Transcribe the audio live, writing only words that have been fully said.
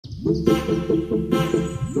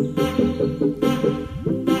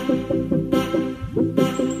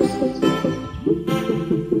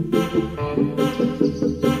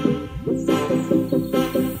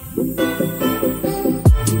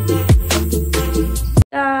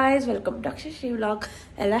Welcome to ಅಕ್ಷಯಶ್ರೀ vlog.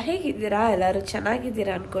 ಎಲ್ಲ ಹೇಗಿದ್ದೀರಾ? ಎಲ್ಲರೂ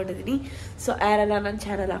ಚೆನ್ನಾಗಿದ್ದೀರಾ ಅನ್ಕೊಂಡಿದ್ದೀನಿ. ಸೊ ಯಾರೆಲ್ಲ ನನ್ನ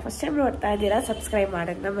ಚಾನಲ್ ಫಸ್ಟ್ ಟೈಮ್ ನೋಡ್ತಾ ಇದ್ದೀರಾ ಸಬ್ಸ್ಕ್ರೈಬ್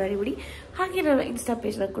ಮಾಡೋದನ್ನ ಮರಿಬಿಡಿ. ಹಾಗೆ ನನ್ನ ಇನ್ಸ್ಟಾ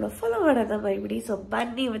ಪೇಜ್ನ ಕೂಡ ಫಾಲೋ ಮಾಡೋದನ್ನ ಮರಿಬಿಡಿ. ಸೊ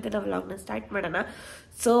ಬನ್ನಿ ಇವತ್ತು ನಾವು ವ್ಲಾಗ್ನ ಸ್ಟಾರ್ಟ್ ಮಾಡೋಣ.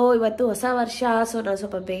 ಸೊ ಇವತ್ತು ಹೊಸ ವರ್ಷ. ಸೊ ನಾನು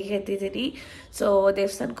ಸ್ವಲ್ಪ ಬೇಗ ಎದ್ದಿದ್ದೀನಿ. ಸೊ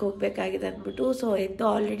ದೇವಸ್ಥಾನಕ್ಕೆ ಹೋಗ್ಬೇಕಾಗಿದೆ ಅಂದ್ಬಿಟ್ಟು ಸೊ ಎದ್ದು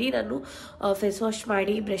ಆಲ್ರೆಡಿ ನಾನು ಫೇಸ್ ವಾಶ್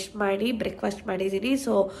ಮಾಡಿ ಬ್ರಷ್ ಮಾಡಿ ಬ್ರೇಕ್ಫಾಸ್ಟ್ ಮಾಡಿದ್ದೀನಿ.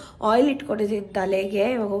 ಸೊ ಆಯಿಲ್ ಇಟ್ಕೊಂಡಿದ್ದೀನಿ ತಲೆಗೆ.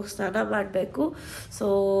 ಇವಾಗ ಹೋಗಿ ಸ್ನಾನ ಮಾಡಬೇಕು. ಸೊ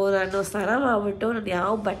ನಾನು ಸ್ನಾನ ಮಾಡಿಬಿಟ್ಟು ನಾನು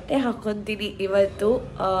ಯಾವ ಬಟ್ಟೆ ಹಾಕ್ಕೊತೀನಿ ಇವತ್ತು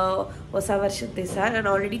ಹೊಸ ವರ್ಷದ ದಿವಸ ನಾನು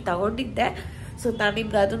ಆಲ್ರೆಡಿ ತಗೊಂಡಿದ್ದೆ. ಸೊ ನಾನು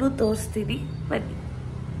ನಿಮ್ಗೆ ಅದನ್ನು ತೋರಿಸ್ತೀನಿ, ಬನ್ನಿ.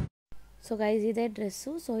 ಸೊ ಗೈಸ್ ಇದೇ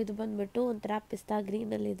ಡ್ರೆಸ್ಸು. ಸೊ ಇದು ಬಂದ್ಬಿಟ್ಟು ಒಂಥರ ಪಿಸ್ತಾ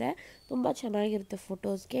ಗ್ರೀನಲ್ಲಿದೆ, ತುಂಬ ಚೆನ್ನಾಗಿರುತ್ತೆ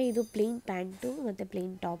ಫೋಟೋಸ್ಗೆ. ಇದು ಪ್ಲೇನ್ ಪ್ಯಾಂಟು ಮತ್ತು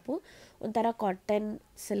ಪ್ಲೇನ್ ಟಾಪು, ಒಂಥರ ಕಾಟನ್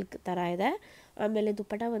ಸಿಲ್ಕ್ ಥರ ಇದೆ. ಆಮೇಲೆ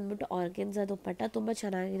ದುಪ್ಪಟ್ಟ ಬಂದ್ಬಿಟ್ಟು ಆರ್ಗೆನ್ಸಾ ದುಪ್ಪಟ್ಟ, ತುಂಬ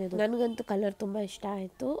ಚೆನ್ನಾಗಿದೆ. ನನಗಂತೂ ಕಲರ್ ತುಂಬ ಇಷ್ಟ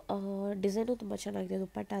ಆಯಿತು. ಡಿಸೈನು ತುಂಬ ಚೆನ್ನಾಗಿದೆ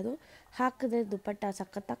ದುಪ್ಪಟ್ಟದು. ಹಾಕಿದ್ರೆ ದುಪ್ಪಟ್ಟ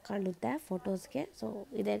ಸಖತ್ತಾಗಿ ಕಾಣುತ್ತೆ ಫೋಟೋಸ್ಗೆ. ಸೊ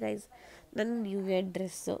ಇದೇ ಗೈಸ್ ನನ್ನ new year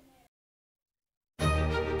dress.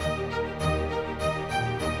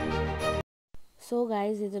 So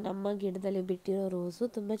guys ಇದು ನಮ್ಮ ಗಿಡದಲ್ಲಿ ಬಿಟ್ಟಿರೋ ರೋಸು,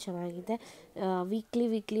 ತುಂಬ ಚೆನ್ನಾಗಿದೆ.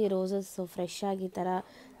 ವೀಕ್ಲಿ ರೋಸಸ್ ಫ್ರೆಶ್ ಆಗಿ ಥರ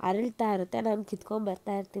ಅರಳ್ತಾ ಇರುತ್ತೆ. ನಾನು ಕಿತ್ಕೊಂಡು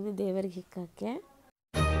ಬರ್ತಾ ಇರ್ತೀನಿ ದೇವರಿಗೆ ಇಕ್ಕಕ್ಕೆ.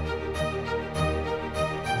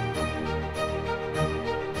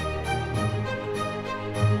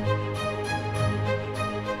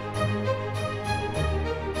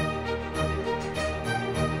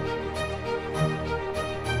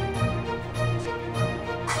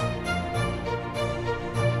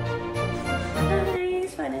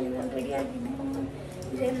 ರೆಡಿ ಆಗಿದ್ದೀನಿ.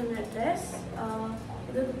 ಇದೇ ನನ್ನ ಡ್ರೆಸ್.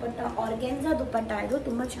 ಇದು ದುಪ್ಪಟ್ಟ ಆರ್ಗೆನ್ಸಾ ದುಪ್ಪಟ್ಟ. ಇದು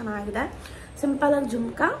ತುಂಬ ಚೆನ್ನಾಗಿದೆ. ಸಿಂಪಲಾಗಿ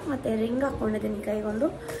ಜುಮ್ಕಾ ಮತ್ತು ರಿಂಗ್ ಹಾಕ್ಕೊಂಡಿದ್ದೀನಿ ಕೈಗೊಂದು,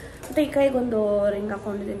 ಮತ್ತು ಈ ಕೈಗೊಂದು ರಿಂಗ್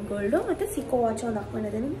ಹಾಕ್ಕೊಂಡಿದ್ದೀನಿ ಗೋಲ್ಡು, ಮತ್ತು ಸಿಕ್ಕೋ ವಾಚ್ ಒಂದು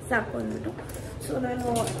ಹಾಕ್ಕೊಂಡಿದ್ದೀನಿ ಸಾಕು ಅಂದ್ಬಿಟ್ಟು. ಸೊ ನಾನು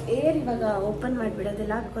ಇವಾಗ ಓಪನ್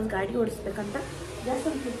ಮಾಡಿಬಿಡೋದಿಲ್ಲ, ಬಿಕಾಸ್ ಗಾಡಿ ಓಡಿಸ್ಬೇಕಂತ ಜಸ್ಟ್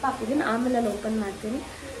ಒಂದು ಕ್ಲಿಪ್ ಹಾಕಿದ್ದೀನಿ. ಆಮೇಲೆ ಅಲ್ಲಿ ಓಪನ್ ಮಾಡ್ತೀನಿ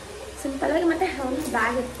ಸಿಂಪಲಾಗಿ. ಮತ್ತು ಒಂದು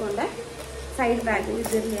ಬ್ಯಾಗ್ ಎತ್ಕೊಂಡೆ, ಸೈಡ್ ಬ್ಯಾಗ್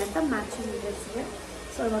ಇದಿರಲಿ ಅಂತ ಮ್ಯಾಚಿಂಗ್ ಡ್ರೆಸ್ಗೆ.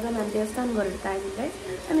 ಸೊ ಇವಾಗ ನಾನು ದೇವಸ್ಥಾನಕ್ಕೆ ಹೊರಡ್ತಾ ಇದ್ದೆ.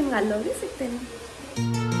 ನಾನು ನಿಮ್ಗೆ ಅಲ್ಲೋಗಿ ಸಿಗ್ತೇನೆ.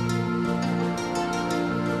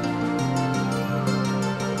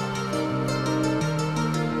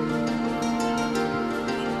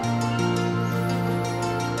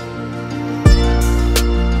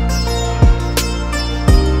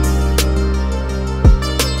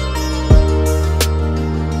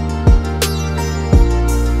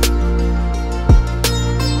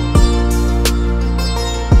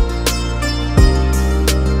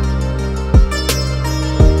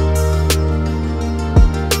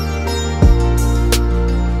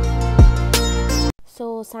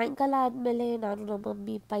 ಸಾಯಂಕಾಲ ಆದಮೇಲೆ ನಾನು ನಮ್ಮ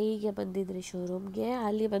ಮಮ್ಮಿ ಪೈಗೆ ಬಂದಿದ್ರಿ ಶೋರೂಮ್ಗೆ.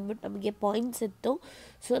 ಅಲ್ಲಿ ಬಂದ್ಬಿಟ್ಟು ನಮಗೆ ಪಾಯಿಂಟ್ಸ್ ಇತ್ತು.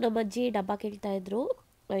 ಸೊ ನಮ್ಮ ಅಜ್ಜಿ ಡಬ್ಬ ಕೇಳ್ತಾಯಿದ್ರು,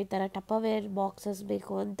 ಈ ಥರ ಟಪ್ಪವೇರ್ ಬಾಕ್ಸಸ್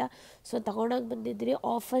ಬೇಕು ಅಂತ. ಸೊ ತಗೊಂಡೋಗಿ ಬಂದಿದ್ರಿ.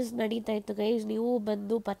 ಆಫರ್ಸ್ ನಡೀತಾ ಇತ್ತು ಗೈಸ್, ನೀವು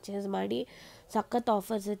ಬಂದು ಪರ್ಚೇಸ್ ಮಾಡಿ. ಸಖತ್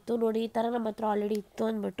ಆಫರ್ಸ್ ಇತ್ತು ನೋಡಿ. ಈ ಥರ ನಮ್ಮ ಹತ್ರ ಆಲ್ರೆಡಿ ಇತ್ತು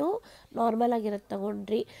ಅಂದ್ಬಿಟ್ಟು ನಾರ್ಮಲ್ ಆಗಿರೋದು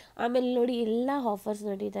ತೊಗೊಂಡ್ರಿ. ಆಮೇಲೆ ನೋಡಿ ಎಲ್ಲ ಆಫರ್ಸ್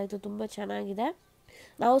ನಡೀತಾ ಇತ್ತು, ತುಂಬ ಚೆನ್ನಾಗಿದೆ.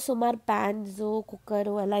 ನಾವು ಸುಮಾರು ಪ್ಯಾನ್ಸು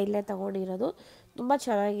ಕುಕ್ಕರು ಎಲ್ಲ ಇಲ್ಲೇ ತೊಗೊಂಡಿರೋದು. ತುಂಬ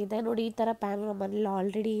ಚೆನ್ನಾಗಿದೆ ನೋಡಿ. ಈ ಥರ ಪ್ಯಾನ್ ನಮ್ಮ ಮನೇಲಿ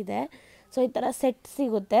ಆಲ್ರೆಡಿ ಇದೆ. ಸೊ ಈ ಥರ ಸೆಟ್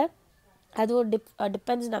ಸಿಗುತ್ತೆ. ಅದು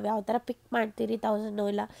ಡಿಪೆಂಡ್ಸ್ ನಾವು ಯಾವ ಥರ ಪಿಕ್ ಮಾಡ್ತೀರಿ. 1000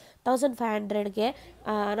 ಇಲ್ಲ 1500ಗೆ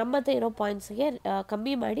ನಮ್ಮ ಹತ್ರ ಇರೋ ಪಾಯಿಂಟ್ಸ್ಗೆ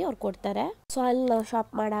ಕಮ್ಮಿ ಮಾಡಿ ಅವ್ರು ಕೊಡ್ತಾರೆ. ಸೊ ಅಲ್ಲಿ ನಾವು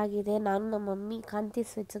ಶಾಪ್ ಮಾಡಾಗಿದೆ. ನಾನು ನಮ್ಮ ಮಮ್ಮಿ ಕಾಂತಿ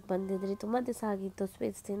ಸ್ವೀಟ್ಸಿಗೆ ಬಂದಿದ್ರಿ. ತುಂಬ ದಿವಸ ಆಗಿತ್ತು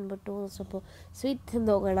ಸ್ವೀಟ್ಸ್ ತಿಂದ್ಬಿಟ್ಟು, ಸ್ವಲ್ಪ ಸ್ವೀಟ್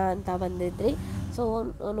ತಿಂದು ಹೋಗೋಣ ಅಂತ ಬಂದಿದ್ರಿ. ಸೊ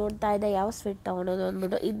ನೋಡ್ತಾ ಇದ್ದೆ ಯಾವ ಸ್ವೀಟ್ ತೊಗೊಳೋದು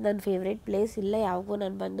ಅಂದ್ಬಿಟ್ಟು. ಇದು ನನ್ನ ಫೇವ್ರೇಟ್ ಪ್ಲೇಸ್. ಇಲ್ಲೇ ಯಾವಾಗೂ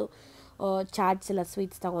ನಾನು ಬಂದು ಚಾಟ್ಸ್ ಎಲ್ಲ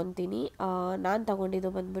ಸ್ವೀಟ್ಸ್ ತೊಗೊತೀನಿ. ನಾನು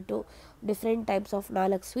ತೊಗೊಂಡಿದ್ದು ಬಂದ್ಬಿಟ್ಟು ಡಿಫ್ರೆಂಟ್ ಟೈಪ್ಸ್ ಆಫ್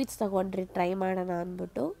 4 ಸ್ವೀಟ್ಸ್ ತೊಗೊಂಡ್ರಿ ಟ್ರೈ ಮಾಡೋಣ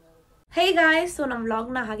ಅಂದ್ಬಿಟ್ಟು. ಹೇ ಗಾಯ್ಸ್, ಸೊ ನಮ್ಮ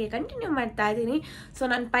ವ್ಲಾಗ್ನ ಹಾಗೆ ಕಂಟಿನ್ಯೂ ಮಾಡ್ತಾ ಇದ್ದೀನಿ. ಸೊ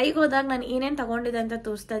ನಾನು ಪೈಗೆ ಹೋದಾಗ ನಾನು ಏನೇನು ತೊಗೊಂಡಿದ್ದೆ ಅಂತ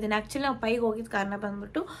ತೋರಿಸ್ತಾ ಇದ್ದೀನಿ. ಆ್ಯಕ್ಚುಲಿ ನಾವು ಪೈಗೆ ಹೋಗಿದ್ದ ಕಾರಣ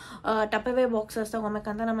ಬಂದ್ಬಿಟ್ಟು ಟಪ್ಪವೇ ಬಾಕ್ಸಸ್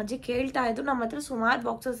ತೊಗೊಬೇಕಂತ ನಮ್ಮ ಅಜ್ಜಿ ಕೇಳ್ತಾ ಇದ್ದು. ನಮ್ಮ ಹತ್ರ ಸುಮಾರು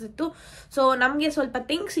ಬಾಕ್ಸಸ್ ಇತ್ತು. ಸೊ ನಮಗೆ ಸ್ವಲ್ಪ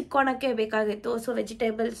ಥಿಂಗ್ಸ್ ಇಕ್ಕೊಳಕ್ಕೆ ಬೇಕಾಗಿತ್ತು. ಸೊ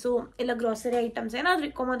ವೆಜಿಟೇಬಲ್ಸು ಇಲ್ಲ ಗ್ರಾಸರಿ ಐಟಮ್ಸ್ ಏನಾದರೂ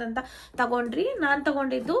ಇಕ್ಕೊಬೋದಂತ ತೊಗೊಂಡ್ರಿ. ನಾನು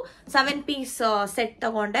ತೊಗೊಂಡಿದ್ದು 7 ಪೀಸ್ ಸೆಟ್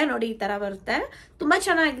ತೊಗೊಂಡೆ ನೋಡಿ. ಈ ಥರ ಬರುತ್ತೆ, ತುಂಬ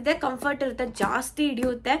ಚೆನ್ನಾಗಿದೆ, ಕಂಫರ್ಟ್ ಇರುತ್ತೆ, ಜಾಸ್ತಿ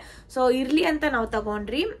ಹಿಡಿಯುತ್ತೆ. ಸೊ ಇರಲಿ ಅಂತ ನಾವು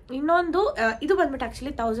ತೊಗೊಂಡ್ರಿ. ಇನ್ನೊಂದು ಇದು ಬಂದ್ಬಿಟ್ಟು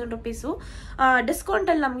ಆ್ಯಕ್ಚುಲಿ 1000 rupees.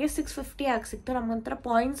 ಡಿಸ್ಕೌಂಟಲ್ಲಿ ನಮಗೆ 650 ಆಗಿ ಸಿಕ್ತು. ನಮಗೊಂಥರ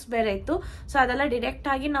ಪಾಯಿಂಟ್ಸ್ ಬೇರೆ ಇತ್ತು. ಸೊ ಅದೆಲ್ಲ ಡಿರೆಕ್ಟ್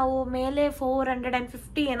ಆಗಿ ನಾವು ಮೇಲೆ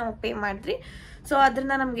 450 ಏನೋ ಪೇ ಮಾಡಿದ್ರಿ. ಸೊ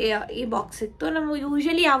ಅದರಿಂದ ನಮಗೆ ಈ ಬಾಕ್ಸ್ ಸಿಕ್ತು. ನಾವು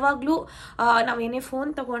ಯೂಶಲಿ ಯಾವಾಗಲೂ ನಾವು ಏನೇ ಫೋನ್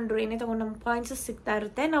ತೊಗೊಂಡ್ರು ಏನೇ ತೊಗೊಂಡು ನಮ್ಗೆ ಪಾಯಿಂಟ್ಸಸ್ ಸಿಗ್ತಾ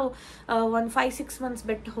ಇರುತ್ತೆ. ನಾವು ಒಂದು 5-6 ಮಂತ್ಸ್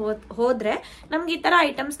ಬಿಟ್ಟು ಹೋದರೆ ನಮ್ಗೆ ಈ ಥರ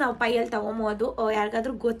ಐಟಮ್ಸ್ ನಾವು ಪೈಯಲ್ಲಿ ತೊಗೊಬೋದು.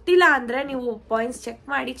 ಯಾರಿಗಾದ್ರೂ ಗೊತ್ತಿಲ್ಲ ಅಂದರೆ ನೀವು ಪಾಯಿಂಟ್ಸ್ ಚೆಕ್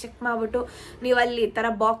ಮಾಡಿಬಿಟ್ಟು ನೀವು ಅಲ್ಲಿ ಈ ಥರ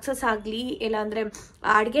ಬಾಕ್ಸಸ್ ಆಗಲಿ ಇಲ್ಲಾಂದರೆ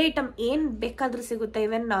ಅಡುಗೆ ಐಟಮ್ ಏನು ಬೇಕಾದರೂ ಸಿಗುತ್ತೆ.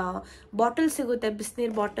 ಈವನ್ ಬಾಟಲ್ ಸಿಗುತ್ತೆ,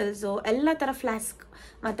 ಬಿಸಿನೀರು ಬಾಟಲ್ಸು, ಎಲ್ಲ ಥರ ಫ್ಲಾಸ್ಕ್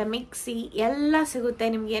ಮತ್ತು ಮಿಕ್ಸಿ ಎಲ್ಲ ಸಿಗುತ್ತೆ.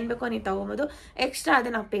 ನಿಮ್ಗೆ ಏನು ಬೇಕೋ ನೀವು ತೊಗೊಬೋದು. ಎಕ್ಸ್ಟ್ರಾ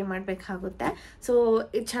ಅದೇ ನಾವು ಪೇ ಮಾಡಬೇಕಾಗುತ್ತೆ. ಸೊ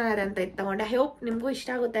ಇದು ಚೆನ್ನಾಗಿದೆ ಅಂತ ಇದು ತೊಗೊಂಡೆ. ಐ ಹೋಪ್ ನಿಮಗೂ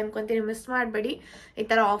ಇಷ್ಟ ಆಗುತ್ತೆ ಅನ್ಕೊತೀನಿ. ಮಿಸ್ ಮಾಡಬೇಡಿ, ಈ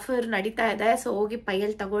ಥರ ಆಫರ್ ನಡೀತಾ ಇದೆ. ಸೊ ಹೋಗಿ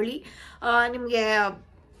ಪೈಯಲ್ಲಿ ತಗೊಳ್ಳಿ. ನಿಮಗೆ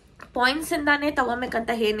ಪಾಯಿಂಟ್ಸಿಂದಾನೇ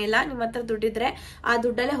ತೊಗೊಬೇಕಂತ ಏನಿಲ್ಲ. ನಿಮ್ಮ ಹತ್ರ ದುಡ್ಡಿದ್ರೆ ಆ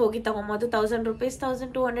ದುಡ್ಡಲ್ಲೇ ಹೋಗಿ ತೊಗೊಬೋದು. 1000 ರೂಪೀಸ್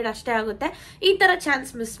 1200 ಅಷ್ಟೇ ಆಗುತ್ತೆ. ಈ ಥರ ಚಾನ್ಸ್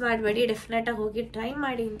ಮಿಸ್ ಮಾಡಬೇಡಿ. ಡೆಫಿನೆಟಾಗಿ ಹೋಗಿ ಟ್ರೈ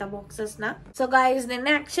ಮಾಡಿ ಇಂಥ ಬಾಕ್ಸಸ್ನ. ಸೊ ಗಾಯ್ಸ್,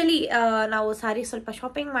 ನಿನ್ನೆ ಆ್ಯಕ್ಚುಲಿ ನಾವು ಸಾರಿ ಸ್ವಲ್ಪ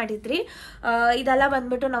ಶಾಪಿಂಗ್ ಮಾಡಿದ್ರಿ. ಇದೆಲ್ಲ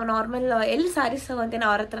ಬಂದ್ಬಿಟ್ಟು ನಾವು ನಾರ್ಮಲ್ ಎಲ್ಲಿ ಸಾರೀಸ್ ತೊಗೊತೀನಿ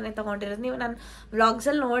ಅವ್ರ ಹತ್ರನೇ ತೊಗೊಂಡಿರೋದು. ನೀವು ನಾನು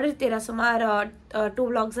ವ್ಲಾಗ್ಸಲ್ಲಿ ನೋಡಿರ್ತೀರ, ಸುಮಾರು 2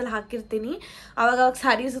 ವ್ಲಾಗ್ಸಲ್ಲಿ ಹಾಕಿರ್ತೀನಿ. ಅವಾಗ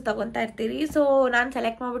ಸಾರೀಸು ತೊಗೊತಾ ಇರ್ತೀರಿ. ಸೊ ನಾನು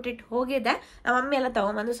ಸೆಲೆಕ್ಟ್ ಮಾಡಿಬಿಟ್ಟಿಟ್ಟು ಹೋಗಿದ್ದೆ. ನಮ್ಮ ಮಮ್ಮಿ ಎಲ್ಲ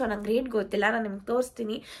ತೊಗೊಂಬಂದು. ಸೊ ನಂಗೆ ರೇಟ್ ಗೊತ್ತಿಲ್ಲ, ನಾನು ನಿಮ್ಗೆ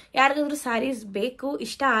ತೋರಿಸ್ತೀನಿ. ಯಾರಿಗಾದ್ರೂ ಸ್ಯಾರೀಸ್ ಬೇಕು,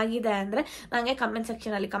 ಇಷ್ಟ ಆಗಿದೆ ಅಂದರೆ ನನಗೆ ಕಮೆಂಟ್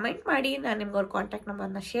ಸೆಕ್ಷನಲ್ಲಿ ಕಮೆಂಟ್ ಮಾಡಿ. ನಾನು ನಿಮ್ಗೆ ಅವ್ರ ಕಾಂಟ್ಯಾಕ್ಟ್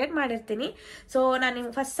ನಂಬರ್ನ ಶೇರ್ ಮಾಡಿರ್ತೀನಿ. ಸೊ ನಾನು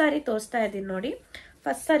ನಿಮ್ಗೆ ಫಸ್ಟ್ ಸಾರಿ ತೋರಿಸ್ತಾ ಇದ್ದೀನಿ ನೋಡಿ.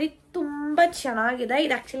 ಫಸ್ಟ್ ಸಾರಿ ತುಂಬ ಚೆನ್ನಾಗಿದೆ.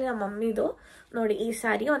 ಇದು ಆ್ಯಕ್ಚುಲಿ ನಮ್ಮ ಮಮ್ಮಿದು ನೋಡಿ. ಈ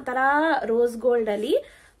ಸಾರಿ ಒಂಥರ ರೋಸ್ ಗೋಲ್ಡಲ್ಲಿ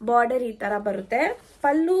ಬಾರ್ಡರ್ ಈ ಥರ ಬರುತ್ತೆ.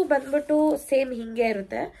 ಪಲ್ಲು ಬಂದ್ಬಿಟ್ಟು ಸೇಮ್ ಹಿಂಗೆ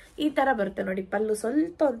ಇರುತ್ತೆ. ಈ ಥರ ಬರುತ್ತೆ ನೋಡಿ ಪಲ್ಲು.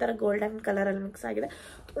 ಸ್ವಲ್ಪ ಒಂಥರ ಗೋಲ್ಡನ್ ಕಲರಲ್ಲಿ ಮಿಕ್ಸ್ ಆಗಿದೆ.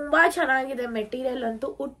 ತುಂಬ ಚೆನ್ನಾಗಿದೆ. ಮೆಟೀರಿಯಲ್ ಅಂತೂ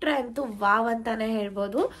ಉಟ್ರೆ ಅಂತೂ ವಾವ್ ಅಂತಾನೆ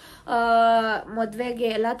ಹೇಳ್ಬೋದು. ಮದುವೆಗೆ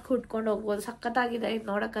ಎಲ್ಲದಕ್ಕೂ ಉಟ್ಕೊಂಡು ಹೋಗ್ಬೋದು. ಸಖತ್ತಾಗಿದೆ ಇದು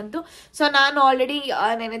ನೋಡೋಕ್ಕಂತೂ. ಸೊ ನಾನು ಆಲ್ರೆಡಿ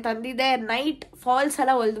ನೆನೆ ತಂದಿದ್ದೆ. ನೈಟ್ ಫಾಲ್ಸ್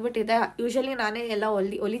ಎಲ್ಲ ಹೊಲ್ದ್ಬಿಟ್ಟಿದೆ. ಯೂಶಲಿ ನಾನೇ ಎಲ್ಲ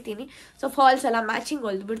ಹೊಲಿತೀನಿ. ಸೊ ಫಾಲ್ಸ್ ಎಲ್ಲ ಮ್ಯಾಚಿಂಗ್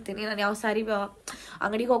ಹೊಲ್ದ್ಬಿಡ್ತೀನಿ. ನಾನು ಯಾವ ಸಾರಿ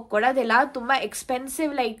ಅಂಗಡಿಗೆ ಹೋಗಿ ಕೊಡೋದಿಲ್ಲ. ತುಂಬ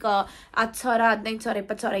ಎಕ್ಸ್ಪೆನ್ಸಿವ್, ಲೈಕ್ 10,000 15,000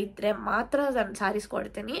 20,000 ಇದ್ದರೆ ಮಾತ್ರ ನಾನು ಸಾರೀಸ್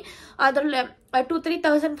ಕೊಡ್ತೀನಿ. ಅದರಲ್ಲಿ 2,000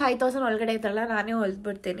 3,000 5,000 ಒಳಗಡೆ ಇದ್ರಲ್ಲ ನಾನೇ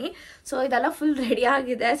ಹೊಲ್ದ್ಬಿಡ್ತೀನಿ. ಸೊ ಇದೆಲ್ಲ ಫುಲ್ ರೆಡಿ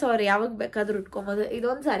ಆಗಿದೆ. ಸೊ ಅವ್ರು ಯಾವಾಗ ಬೇಕಾದ್ರೂ ಉಟ್ಕೊಬೋದು.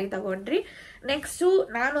 ಇದೊಂದು ಸಾರಿ ತಗೊಂಡ್ರಿ. ನೆಕ್ಸ್ಟು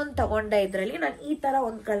ನಾನೊಂದು ತಗೊಂಡೆ. ಇದರಲ್ಲಿ ನಾನು ಈ ಥರ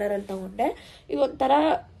ಒಂದು ಕಲರಲ್ಲಿ ತಗೊಂಡೆ. ಇದೊಂಥರ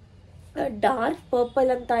ಡಾರ್ಕ್ ಪರ್ಪಲ್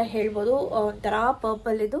ಅಂತ ಹೇಳ್ಬೋದು. ಒಂಥರ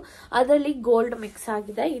ಪರ್ಪಲ್ ಇದು, ಅದರಲ್ಲಿ ಗೋಲ್ಡ್ ಮಿಕ್ಸ್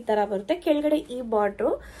ಆಗಿದೆ. ಈ ಥರ ಬರುತ್ತೆ. ಕೆಳಗಡೆ ಈ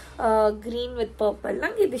ಬಾರ್ಡ್ರು ಗ್ರೀನ್ ವಿತ್ ಪರ್ಪಲ್.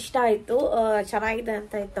 ನಂಗೆ ಇದು ಇಷ್ಟ ಆಯಿತು, ಚೆನ್ನಾಗಿದೆ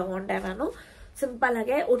ಅಂತ ಇದು ತಗೊಂಡೆ ನಾನು. ಸಿಂಪಲ್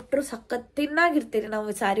ಆಗಿ ಉಟ್ರು ಸಖತ್ ತಿನ್ನಾಗಿರ್ತೀರಿ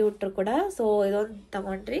ನಾವು ಸಾರಿ ಉಟ್ರು ಕೂಡ. ಸೊ ಇದೊಂದು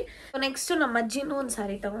ತಗೊಂಡ್ರಿ. ನೆಕ್ಸ್ಟ್ ನಮ್ಮ ಅಜ್ಜಿನೂ ಒಂದು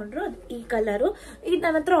ಸಾರಿ ತಗೊಂಡ್ರು. ಅದು ಈ ಕಲರು. ಇದು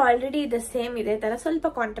ನನ್ನ ಹತ್ರ ಆಲ್ರೆಡಿ ಇದೆ, ಸೇಮ್ ಇದೆ ತರ, ಸ್ವಲ್ಪ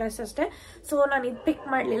ಕಾಂಟ್ರಾಸ್ಟ್ ಅಷ್ಟೇ. ಸೊ ನಾನು ಇದು ಪಿಕ್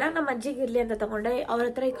ಮಾಡಲಿಲ್ಲ, ನಮ್ಮ ಅಜ್ಜಿಗೆ ಇರಲಿ ಅಂತ ತಗೊಂಡೆ. ಅವ್ರ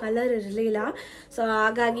ಹತ್ರ ಈ ಕಲರ್ ಇರಲಿಲ್ಲ. ಸೊ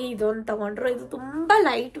ಹಾಗಾಗಿ ಇದೊಂದು ತಗೊಂಡ್ರು. ಇದು ತುಂಬಾ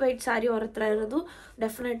ಲೈಟ್ ವೈಟ್ ಸಾರಿ ಅವ್ರ ಹತ್ರ ಇರೋದು.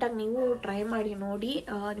 ಡೆಫಿನೆಟ್ ಆಗಿ ನೀವು ಟ್ರೈ ಮಾಡಿ ನೋಡಿ.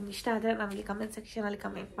 ನಿಮ್ಗೆ ಇಷ್ಟ ಆದರೆ ನಮಗೆ ಕಮೆಂಟ್ ಸೆಕ್ಷನ್ ಅಲ್ಲಿ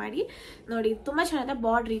ಕಮೆಂಟ್ ಮಾಡಿ. ನೋಡಿ ತುಂಬಾ ಚೆನ್ನಾಗಿದೆ.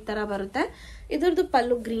 ಬಾರ್ಡರ್ ಈ ತರ ಬರುತ್ತೆ. ಇದ್ರದ್ದು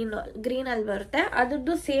ಪಲ್ಲು ಗ್ರೀನ್ ಅಲ್ಲಿ ಬರುತ್ತೆ.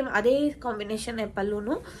 ಅದ್ರದ್ದು ಸೇಮ್ ಅದೇ ಕಾಂಬಿನೇಷನ್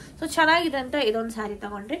ಪಲ್ಲುನು. ಸೊ ಚೆನ್ನಾಗಿದೆ ಅಂತ ಇದೊಂದು ಸ್ಯಾರಿ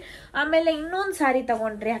ತಗೊಂಡ್ರಿ. ಆಮೇಲೆ ಇನ್ನೊಂದು ಸ್ಯಾರಿ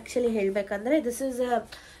ತಗೊಂಡ್ರಿ. ಆಕ್ಚುಲಿ ಹೇಳ್ಬೇಕಂದ್ರೆ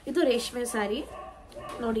ಇದು ರೇಷ್ಮೆ ಸ್ಯಾರಿ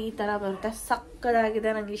ನೋಡಿ. ಈ ತರ ಬರುತ್ತೆ.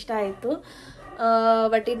 ಸಕ್ಕದಾಗಿದೆ, ನಂಗೆ ಇಷ್ಟ ಆಯ್ತು.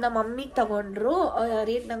 ಬಟ್ ಇದು ನಮ್ಮ ಮಮ್ಮಿಗೆ ತಗೊಂಡ್ರು.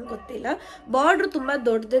 ರೇಟ್ ನಂಗೆ ಗೊತ್ತಿಲ್ಲ. ಬಾರ್ಡ್ರು ತುಂಬಾ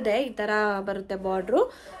ದೊಡ್ಡದಿದೆ. ಈ ತರ ಬರುತ್ತೆ ಬಾರ್ಡ್ರು.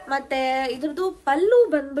 ಮತ್ತೆ ಇದ್ರದ್ದು ಪಲ್ಲು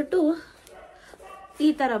ಬಂದ್ಬಿಟ್ಟು ಈ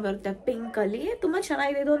ತರ ಬರುತ್ತೆ ಪಿಂಕ್ ಅಲ್ಲಿ. ತುಂಬಾ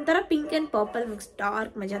ಚೆನ್ನಾಗಿದೆ. ಇದು ಒಂಥರ pink and purple mix,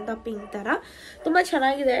 dark magenta pink ತರ. ತುಂಬಾ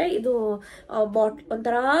ಚೆನ್ನಾಗಿದೆ. ಇದು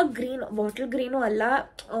ಒಂಥರ ಗ್ರೀನ್, ಬಾಟಲ್ ಗ್ರೀನು ಅಲ್ಲ,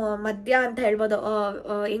 ಮಧ್ಯ ಅಂತ ಹೇಳ್ಬೋದು.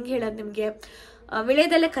 ಹೆಂಗ್ ಹೇಳೋದು ನಿಮ್ಗೆ,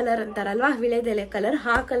 ವಿಳೆದೆಲೆ ಕಲರ್ ಅಂತಾರಲ್ವಾ, ವಿಳೆದೆಲೆ ಕಲರ್,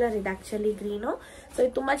 ಆ ಕಲರ್ ಇದೆ ಆಕ್ಚುಲಿ ಗ್ರೀನು. ಸೊ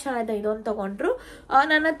ಇದು ತುಂಬಾ ಚೆನ್ನಾಗಿದೆ. ಇದೊಂದು ತಗೊಂಡ್ರು.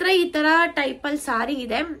 ನನ್ನ ಹತ್ರ ಈ ತರ ಟೈಪಲ್ಲಿ ಸಾರಿ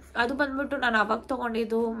ಇದೆ. ಅದು ಬಂದ್ಬಿಟ್ಟು ನಾನು ಅವಾಗ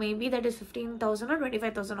ತಗೊಂಡಿದ್ದು ಮೇ ಬಿ ದಟ್ ಇಸ್ 15,000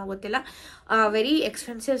 25,000 ಗೊತ್ತಿಲ್ಲ. ವೆರಿ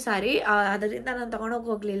ಎಕ್ಸ್ಪೆನ್ಸಿವ್ ಸಾರಿ. ಅದರಿಂದ ನಾನು ತಗೊಂಡೋಗಿ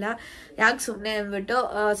ಹೋಗ್ಲಿಲ್ಲ, ಯಾಕೆ ಸುಮ್ಮನೆ ಅಂದ್ಬಿಟ್ಟು.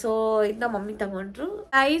 ಸೊ ಇದನ್ನ ಮಮ್ಮಿ ತಗೊಂಡ್ರು.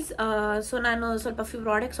 ಗೈಸ್, ಸೊ ನಾನು ಸ್ವಲ್ಪ ಫ್ಯೂ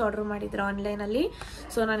ಪ್ರಾಡಕ್ಟ್ಸ್ ಆರ್ಡರ್ ಮಾಡಿದ್ರು ಆನ್ಲೈನಲ್ಲಿ.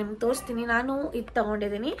 ಸೊ ನಾನು ನಿಮ್ಗೆ ತೋರಿಸ್ತೀನಿ. ನಾನು ಇದು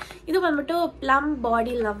ತಗೊಂಡಿದ್ದೀನಿ. ಇದು ಬಂದ್ಬಿಟ್ಟು ಪ್ಲಮ್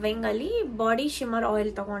ಬಾಡಿ ಲವ್ವಿಂಗ್ ಅಲ್ಲಿ ಬಾಡಿ ಶಿಮ್ಮರ್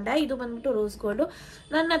ಆಯಿಲ್ ತಗೊಂಡೆ. ಇದು ಬಂದ್ಬಿಟ್ಟು ರೋಸ್ ಗೋಲ್ಡ್.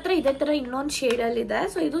 ನನ್ನ ಹತ್ರ ಇದೇ ತರ ಇನ್ನೊಂದು ಶೇಡಲ್ಲಿ ಇದೆ.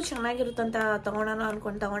 ಸೊ ಇದು ಚೆನ್ನಾಗಿರುತ್ತಂತ ತಗೊಳೋಣ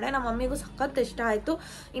ಅನ್ಕೊಂಡು ತಗೊಂಡೆ. ನಮ್ಮ ಮಮ್ಮಿಗೂ ಸಖತ್ ಇಷ್ಟ ಆಯ್ತು.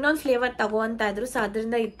 ಇನ್ನೊಂದು ಫ್ಲೇವರ್ ತಗೋ ಅಂತ ಇದ್ರು. ಸೊ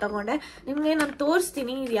ಅದರಿಂದ ಇದು ತಗೊಂಡೆ. ನಿಮ್ಗೆ ನಾನು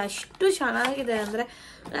ತೋರಿಸ್ತೀನಿ. ಇದು ಎಷ್ಟು ಚೆನ್ನಾಗಿದೆ ಅಂದ್ರೆ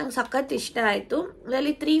ನಂಗೆ ಸಖತ್ ಇಷ್ಟ ಆಯ್ತು.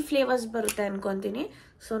 ಇದರಲ್ಲಿ 3 ಫ್ಲೇವರ್ಸ್ ಬರುತ್ತೆ ಅನ್ಕೊಂತೀನಿ.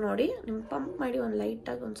 ಸೊ ನೋಡಿ, ನಿಮ್ಗೆ ಪಂಪ್ ಮಾಡಿ ಒಂದು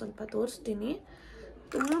ಲೈಟಾಗಿ ಒಂದು ಸ್ವಲ್ಪ ತೋರಿಸ್ತೀನಿ.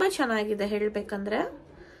 ತುಂಬ ಚೆನ್ನಾಗಿದೆ ಹೇಳ್ಬೇಕಂದ್ರೆ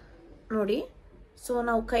ನೋಡಿ. ಸೊ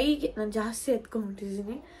ನಾವು ಕೈಗೆ, ನಾನು ಜಾಸ್ತಿ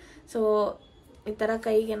ಎತ್ಕೊಂಡ್ಬಿಟ್ಟಿದ್ದೀನಿ. ಸೊ ಈ ಥರ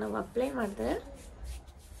ಕೈಗೆ ನಾವು ಅಪ್ಲೈ ಮಾಡಿದ್ರೆ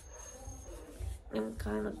ನಿಮ್ಗೆ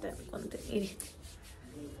ಕಾಣುತ್ತೆ ಅನ್ಕೊಂತೀನಿ. ಇರಿ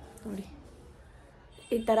ನೋಡಿ,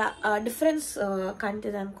 ಈ ಥರ ಡಿಫ್ರೆನ್ಸ್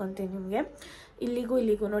ಕಾಣ್ತಿದೆ ಅನ್ಕೊಂತೀನಿ ನಿಮಗೆ.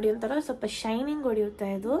 ಇಲ್ಲಿಗೂ ನೋಡಿ ಒಂಥರ ಸ್ವಲ್ಪ ಶೈನಿಂಗ್ ಹೊಡೆಯುತ್ತೆ.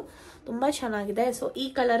 ಇದು ತುಂಬ ಚೆನ್ನಾಗಿದೆ. ಸೊ ಈ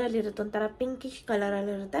ಕಲರಲ್ಲಿ ಇರುತ್ತೆ, ಒಂಥರ ಪಿಂಕಿಶ್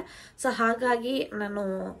ಕಲರಲ್ಲಿ ಇರುತ್ತೆ. ಸೊ ಹಾಗಾಗಿ ನಾನು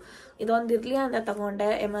ಇದೊಂದು ಇರಲಿ ಅಂತ ತಗೊಂಡೆ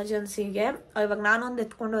ಎಮರ್ಜೆನ್ಸಿಗೆ. ಇವಾಗ ನಾನೊಂದು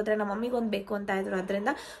ಎತ್ಕೊಂಡು ಹೋದ್ರೆ ನಮ್ಮ ಮಮ್ಮಿಗೊಂದು ಬೇಕು ಅಂತ ಇದ್ರು.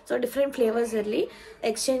 ಅದರಿಂದ ಸೊ ಡಿಫ್ರೆಂಟ್ ಫ್ಲೇವರ್ಸ್ ಇರಲಿ,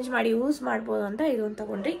 ಎಕ್ಸ್ಚೇಂಜ್ ಮಾಡಿ ಯೂಸ್ ಮಾಡ್ಬೋದು ಅಂತ ಇದೊಂದು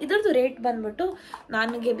ತಗೊಂಡ್ರಿ. ಇದ್ರದ್ದು ರೇಟ್ ಬಂದ್ಬಿಟ್ಟು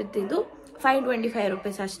ನನಗೆ ಬಿದ್ದಿದ್ದು 525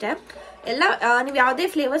 ರೂಪೀಸ್ ಅಷ್ಟೇ. ಎಲ್ಲ ನೀವು ಯಾವುದೇ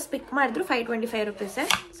ಫ್ಲೇವರ್ಸ್ ಪಿಕ್ ಮಾಡಿದ್ರು 525 ರೂಪೀಸೇ.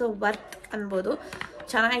 ಸೊ ವರ್ತ್ ಅನ್ಬೋದು.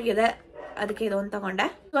 ಚೆನ್ನಾಗಿದೆ, ಅದಕ್ಕೆ ಇದೊಂದು ತಗೊಂಡೆ.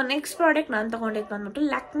 ಸೊ ನೆಕ್ಸ್ಟ್ ಪ್ರಾಡಕ್ಟ್ ನಾನು ತಗೊಂಡಿದ್ದು ಬಂದ್ಬಿಟ್ಟು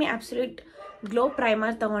ಲ್ಯಾಕ್ಮಿ ಅಬ್ಸಲ್ಯೂಟ್ ಗ್ಲೋ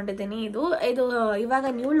ಪ್ರೈಮರ್ ತೊಗೊಂಡಿದ್ದೀನಿ. ಇದು ಇವಾಗ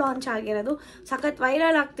ನ್ಯೂ ಲಾಂಚ್ ಆಗಿರೋದು, ಸಖತ್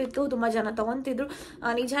ವೈರಲ್ ಆಗ್ತಿತ್ತು, ತುಂಬ ಜನ ತೊಗೊತಿದ್ರು.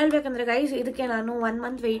 ನಿಜ ಹೇಳ್ಬೇಕಂದ್ರೆ ಗೈಸ್, ಇದಕ್ಕೆ ನಾನು 1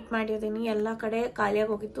 ಮಂತ್ ವೆಯ್ಟ್ ಮಾಡಿದ್ದೀನಿ, ಎಲ್ಲ ಕಡೆ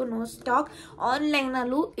ಖಾಲಿಯಾಗಿ ಹೋಗಿತ್ತು, ನೋ ಸ್ಟಾಕ್,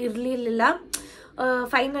 ಆನ್ಲೈನಲ್ಲೂ ಇರಲಿಲ್ಲ.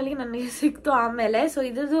 ಫೈನಲಿ ನನಗೆ ಸಿಕ್ತು ಆಮೇಲೆ. ಸೊ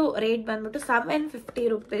ಇದ್ರದ್ದು ರೇಟ್ ಬಂದ್ಬಿಟ್ಟು 750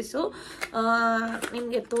 ರುಪೀಸು.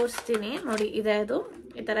 ನಿಮಗೆ ತೋರಿಸ್ತೀನಿ ನೋಡಿ, ಇದೆ ಅದು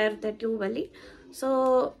ಈ ಥರ ಇರುತ್ತೆ ಟ್ಯೂಬಲ್ಲಿ. ಸೊ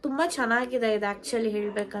ತುಂಬ ಚೆನ್ನಾಗಿದೆ ಇದು ಆ್ಯಕ್ಚುಲಿ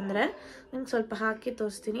ಹೇಳಬೇಕಂದ್ರೆ. ನಿಮ್ಗೆ ಸ್ವಲ್ಪ ಹಾಕಿ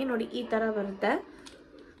ತೋರಿಸ್ತೀನಿ ನೋಡಿ, ಈ ಥರ ಬರುತ್ತೆ.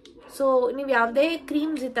 ಸೊ ನೀವು ಯಾವುದೇ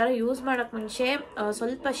ಕ್ರೀಮ್ಸ್ ಈ ಥರ ಯೂಸ್ ಮಾಡೋಕ್ಕೆ ಮುಂಚೆ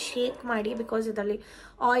ಸ್ವಲ್ಪ ಶೇಕ್ ಮಾಡಿ, ಬಿಕಾಸ್ ಇದರಲ್ಲಿ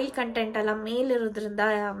ಆಯಿಲ್ ಕಂಟೆಂಟ್ ಎಲ್ಲ ಮೇಲಿರೋದ್ರಿಂದ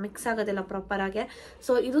ಮಿಕ್ಸ್ ಆಗೋದಿಲ್ಲ ಪ್ರಾಪರಾಗೆ.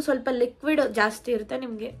 ಸೊ ಇದು ಸ್ವಲ್ಪ ಲಿಕ್ವಿಡ್ ಜಾಸ್ತಿ ಇರುತ್ತೆ,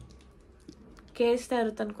 ನಿಮಗೆ ಕೇಳಿಸ್ತಾ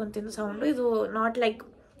ಇರುತ್ತೆ ಅನ್ಕೊಂತೀನಿ ಸೌಂಡು. ಇದು not like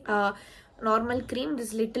normal cream,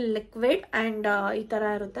 this little liquid and ಈ ಥರ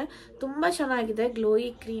ಇರುತ್ತೆ. ತುಂಬ ಚೆನ್ನಾಗಿದೆ ಗ್ಲೋಯಿ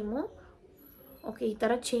ಕ್ರೀಮು. ಓಕೆ, ಈ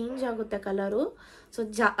ಥರ ಚೇಂಜ್ ಆಗುತ್ತೆ ಕಲರು. ಸೊ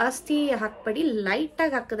ಜಾಸ್ತಿ ಹಾಕ್ಬೇಡಿ,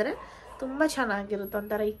 ಲೈಟಾಗಿ ಹಾಕಿದ್ರೆ ತುಂಬ ಚೆನ್ನಾಗಿರುತ್ತೆ.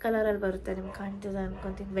 ಒಂಥರ ಈ ಕಲರಲ್ಲಿ ಬರುತ್ತೆ, ನಿಮ್ಗೆ ಕಾಣ್ತಿದೆ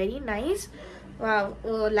ಅನ್ಕೊತೀನಿ. Very nice.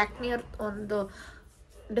 ಲ್ಯಾಕ್ಮಿಯರ್ ಒಂದು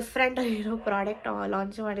ಡಿಫ್ರೆಂಟ್ ಆಗಿರೋ ಪ್ರಾಡಕ್ಟ್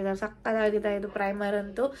ಲಾಂಚ್ ಮಾಡಿದ್ದಾರೆ, ಸಕ್ಕತ್ತಾಗಿದೆ ಇದು ಪ್ರೈಮರ್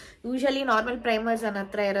ಅಂತೂ. ಯೂಶಲಿ ನಾರ್ಮಲ್ ಪ್ರೈಮರ್ಸ್ ನನ್ನ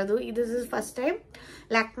ಹತ್ರ ಇರೋದು, ಇದು ಇಸ್ ಫಸ್ಟ್ ಟೈಮ್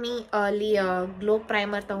ಲ್ಯಾಕ್ಮಿ ಅಲ್ಲಿ ಗ್ಲೋ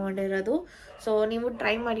ಪ್ರೈಮರ್ ತೊಗೊಂಡಿರೋದು. ಸೊ ನೀವು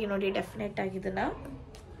ಟ್ರೈ ಮಾಡಿ ನೋಡಿ ಡೆಫಿನೆಟ್ ಆಗಿ ಇದನ್ನು.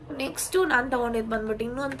 ನೆಕ್ಸ್ಟು ನಾನು ತೊಗೊಂಡಿದ್ದು ಬಂದ್ಬಿಟ್ಟು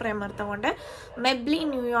ಇನ್ನೊಂದು ಪ್ರೈಮರ್ ತೊಗೊಂಡೆ, ಮೆಬ್ಲಿ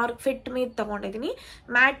ನ್ಯೂಯಾರ್ಕ್ ಫಿಟ್ ಮೀ ತೊಗೊಂಡಿದ್ದೀನಿ,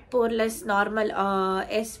 ಮ್ಯಾಟ್ ಪೋರ್ಲೆಸ್ ನಾರ್ಮಲ್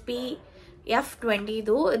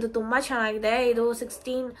SPF20. ಇದು ತುಂಬ ಚೆನ್ನಾಗಿದೆ. ಇದು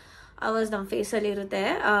 16 ಅವರ್ಸ್ ನಮ್ಮ ಫೇಸಲ್ಲಿ ಇರುತ್ತೆ,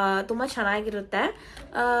 ತುಂಬ ಚೆನ್ನಾಗಿರುತ್ತೆ.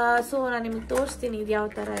 ಸೊ ನಾನು ನಿಮಗೆ ತೋರಿಸ್ತೀನಿ ಇದು ಯಾವ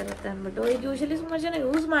ಥರ ಇರುತ್ತೆ ಅಂದ್ಬಿಟ್ಟು. ಇದು ಯೂಶಲಿ ಸುಮಾರು ಜನ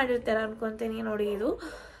ಯೂಸ್ ಮಾಡಿರ್ತಾರೆ ಅನ್ಕೊತೀನಿ. ನೋಡಿ,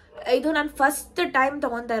 ಇದು ನಾನು ಫಸ್ಟ್ ಟೈಮ್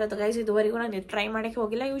ತೊಗೊತಾ ಇರೋದು ಗೈಸ್. ಇದುವರೆಗೂ ನಾನು ಟ್ರೈ ಮಾಡೋಕ್ಕೆ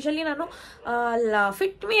ಹೋಗಿಲ್ಲ. ಯೂಶಲಿ ನಾನು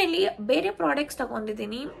ಫಿಟ್ ಮೇಲಿ ಬೇರೆ ಪ್ರಾಡಕ್ಟ್ಸ್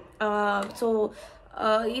ತೊಗೊಂಡಿದ್ದೀನಿ. ಸೊ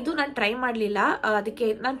ಇದು ನಾನು ಟ್ರೈ ಮಾಡಲಿಲ್ಲ, ಅದಕ್ಕೆ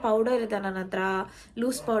ನಾನು ಪೌಡರ್ ಇದೆ ನನ್ನ ಹತ್ರ,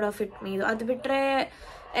 ಲೂಸ್ ಪೌಡರ್ ಫಿಟ್ ಮೀದು. ಅದು ಬಿಟ್ಟರೆ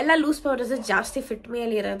ಎಲ್ಲ ಲೂಸ್ ಪೌಡರ್ಸ್ ಜಾಸ್ತಿ ಫಿಟ್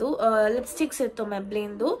ಮೇಲಿ ಇರೋದು. ಲಿಪ್ಸ್ಟಿಕ್ಸ್ ಇತ್ತು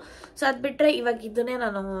ಮೆಬ್ಲಿಂದು. ಸೊ ಅದು ಬಿಟ್ಟರೆ ಇವಾಗ ಇದನ್ನೇ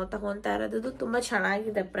ನಾನು ತಗೊತಾ ಇರೋದು. ಇದು ತುಂಬ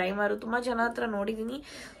ಚೆನ್ನಾಗಿದೆ ಪ್ರೈಮರು, ತುಂಬ ಜನ ಹತ್ರ ನೋಡಿದ್ದೀನಿ.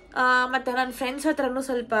 ಮತ್ತು ನನ್ನ ಫ್ರೆಂಡ್ಸ್ ಹತ್ರನೂ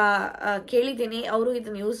ಸ್ವಲ್ಪ ಕೇಳಿದ್ದೀನಿ, ಅವರು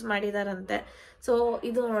ಇದನ್ನು ಯೂಸ್ ಮಾಡಿದಾರಂತೆ. ಸೊ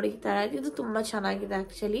ಇದು ನೋಡಿ ಈ ಥರ, ಇದು ತುಂಬ ಚೆನ್ನಾಗಿದೆ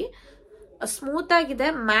ಆ್ಯಕ್ಚುಲಿ, ಸ್ಮೂತಾಗಿದೆ,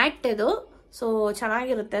 ಮ್ಯಾಟ್ ಇದು. ಸೊ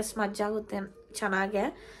ಚೆನ್ನಾಗಿರುತ್ತೆ, ಸ್ಮಜ್ ಆಗುತ್ತೆ ಚೆನ್ನಾಗೆ.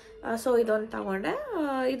 ಸೊ ಇದೊಂದು ತಗೊಂಡೆ.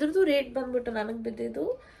 ಇದ್ರದ್ದು ರೇಟ್ ಬಂದ್ಬಿಟ್ಟು ನನಗೆ ಬಿದ್ದಿದ್ದು,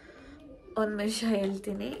 ಒಂದು ನಿಮಿಷ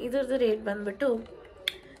ಹೇಳ್ತೀನಿ, ಇದ್ರದ್ದು ರೇಟ್ ಬಂದ್ಬಿಟ್ಟು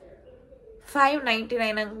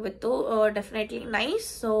 599 ಹಂಗೆ ಬಿತ್ತು. Definitely nice.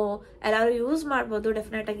 ಸೊ ಎಲ್ಲರೂ ಯೂಸ್ ಮಾಡ್ಬೋದು,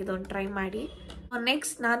 ಡೆಫಿನೆಟಾಗಿ ಇದೊಂದು ಟ್ರೈ ಮಾಡಿ.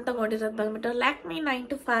 ನೆಕ್ಸ್ಟ್ ನಾನು ತೊಗೊಂಡಿರೋದು ಬಂದ್ಬಿಟ್ಟು Lakme 9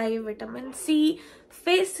 to 5 vitamin C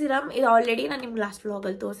face serum. ಇದು ಆಲ್ರೆಡಿ ನಾನು ನಿಮ್ಗೆ ಲಾಸ್ಟ್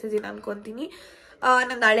ವ್ಲಾಗಲ್ಲಿ ತೋರಿಸಿದ್ದೀನಿ ಅನ್ಕೊತೀನಿ.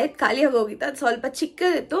 ನಂದು ಹಳೇದು ಖಾಲಿಯಾಗಿ ಹೋಗಿತ್ತು, ಅದು ಸ್ವಲ್ಪ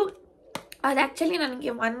ಚಿಕ್ಕದಿತ್ತು. ಅದು ಆ್ಯಕ್ಚುಲಿ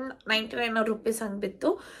ನನಗೆ 199 ರುಪೀಸ್ ಹಂಗೆ ಬಿತ್ತು.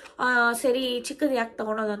 ಸರಿ ಚಿಕ್ಕದು ಯಾಕೆ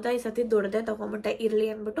ತೊಗೊಳೋದು ಅಂತ ಈ ಸತಿ ದೊಡ್ಡದೇ ತೊಗೊಂಬಿಟ್ಟೆ, ಇರಲಿ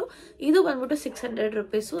ಅಂದ್ಬಿಟ್ಟು. ಇದು ಬಂದ್ಬಿಟ್ಟು 600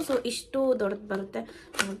 ರುಪೀಸು. ಸೊ ಇಷ್ಟು ದೊಡ್ಡದು ಬರುತ್ತೆ,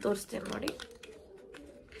 ನಿಮಗೆ ತೋರಿಸ್ತೀನಿ ನೋಡಿ.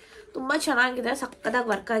 ತುಂಬ ಚೆನ್ನಾಗಿದೆ, ಸಕ್ಕತ್ತಾಗಿ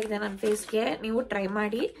ವರ್ಕ್ ಆಗಿದೆ ನನ್ನ ಫೇಸ್ಗೆ, ನೀವು ಟ್ರೈ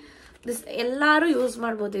ಮಾಡಿ. ಎಲ್ಲರೂ ಯೂಸ್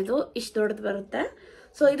ಮಾಡ್ಬೋದು, ಇದು ಇಷ್ಟು ದೊಡ್ಡದು ಬರುತ್ತೆ.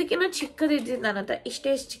 ಸೊ ಇದಕ್ಕಿಂತ ಚಿಕ್ಕದಿದ್ದಿದ್ದು ನನ್ನ ಹತ್ರ,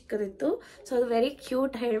 ಇಷ್ಟೇ ಚಿಕ್ಕದಿತ್ತು. ಸೊ ಅದು ವೆರಿ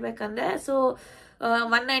ಕ್ಯೂಟ್ ಹೇಳಬೇಕಂದ್ರೆ. ಸೊ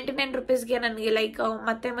 199 ರುಪೀಸ್ಗೆ ನನಗೆ ಲೈಕ್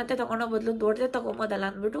ಮತ್ತೆ ತೊಗೊಳೋ ಬದಲು ದೊಡ್ಡದೇ ತೊಗೊಬೋದಲ್ಲ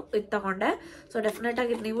ಅಂದ್ಬಿಟ್ಟು ಇದು ತೊಗೊಂಡೆ. ಸೊ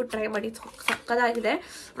ಡೆಫಿನೆಟಾಗಿ ಇದು ನೀವು ಟ್ರೈ ಮಾಡಿ, ಸಕ್ಕದಾಗಿದೆ.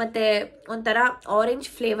 ಮತ್ತು ಒಂಥರ ಆರೆಂಜ್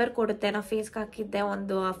ಫ್ಲೇವರ್ ಕೊಡುತ್ತೆ, ನಾವು ಫೇಸ್ಗೆ ಹಾಕಿದ್ದೆ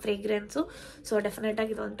ಒಂದು ಫ್ರೇಗ್ರೆನ್ಸು. ಸೊ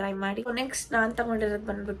ಡೆಫಿನೆಟಾಗಿ ಇದೊಂದು ಟ್ರೈ ಮಾಡಿ. ನೆಕ್ಸ್ಟ್ ನಾನು ತೊಗೊಂಡಿರೋದು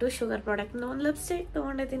ಬಂದ್ಬಿಟ್ಟು ಶುಗರ್ ಪ್ರಾಡಕ್ಟ್ನ ಒಂದು ಲಿಪ್ಸ್ಟಿಕ್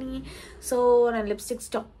ತೊಗೊಂಡಿದ್ದೀನಿ. ಸೊ ನಾನು ಲಿಪ್ಸ್ಟಿಕ್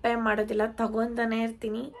ಸ್ಟಾಪೇ ಮಾಡೋದಿಲ್ಲ, ತಗೊತಾನೆ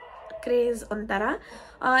ಇರ್ತೀನಿ, ಕ್ರೇಜ್ ಒಂಥರ.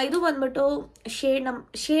 ಇದು ಬಂದ್ಬಿಟ್ಟು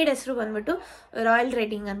ಶೇಡ್ ಹೆಸರು ಬಂದ್ಬಿಟ್ಟು ರಾಯಲ್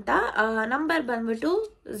ರೆಡಿಂಗ್ ಅಂತ, ನಂಬರ್ ಬಂದ್ಬಿಟ್ಟು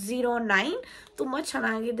 09. ತುಂಬ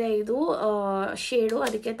ಚೆನ್ನಾಗಿದೆ ಇದು ಶೇಡು,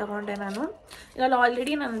 ಅದಕ್ಕೆ ತಗೊಂಡೆ ನಾನು. ಇವಾಗ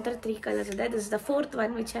ಆಲ್ರೆಡಿ ನನ್ನ ಹತ್ರ 3 ಕಲರ್ಸ್ ಇದೆ, this is the 4th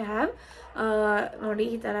one which I have. ನೋಡಿ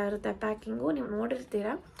ಈ ಥರ ಇರುತ್ತೆ ಪ್ಯಾಕಿಂಗು, ನೀವು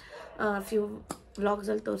ನೋಡಿರ್ತೀರಾ, few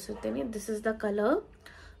ವ್ಲಾಗ್ಸಲ್ಲಿ ತೋರಿಸಿರ್ತೀನಿ. This is the colour,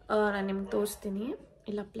 ನಾನು ನಿಮ್ಗೆ ತೋರಿಸ್ತೀನಿ,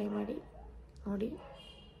 ಇಲ್ಲಿ ಅಪ್ಲೈ ಮಾಡಿ ನೋಡಿ.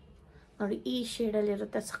 ಈ ಶೇಡಲ್ಲಿ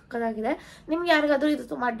ಇರುತ್ತೆ, ಸಕ್ಕದಾಗಿದೆ. ನಿಮ್ಗೆ ಯಾರಿಗಾದ್ರೂ ಇದು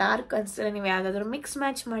ತುಂಬ ಡಾರ್ಕ್ ಅನಿಸಿದ್ರೆ ನೀವು ಯಾವುದಾದ್ರೂ ಮಿಕ್ಸ್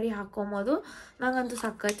ಮ್ಯಾಚ್ ಮಾಡಿ ಹಾಕೊಬೋದು. ನನಗಂತೂ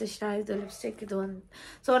ಸಕ್ಕತ್ತು ಇಷ್ಟ ಆಯಿತು ಲಿಪ್ಸ್ಟಿಕ್ ಇದು ಅಂತ.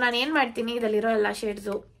 ಸೊ ನಾನು ಏನು ಮಾಡ್ತೀನಿ, ಇದರಲ್ಲಿರೋ ಎಲ್ಲ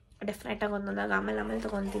ಶೇಡ್ಸು ಡೆಫಿನೆಟಾಗಿ ಒಂದೊಂದಾಗ ಆಮೇಲೆ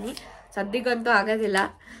ತೊಗೊತೀನಿ. ಸದ್ಯಕ್ಕಂತೂ ಆಗೋದಿಲ್ಲ,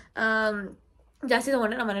 ಜಾಸ್ತಿ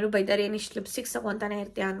ತೊಗೊಂಡ್ರೆ ನಮ್ಮ ಮನೇಲಿ ಬೈತಾರೆ, ಏನು ಇಷ್ಟು ಲಿಪ್ಸ್ಟಿಕ್ಸ್ ತೊಗೊತಾನೆ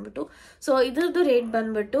ಇರ್ತೀಯ ಅಂದ್ಬಿಟ್ಟು. ಸೊ ಇದ್ರದ್ದು ರೇಟ್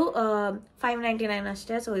ಬಂದ್ಬಿಟ್ಟು 599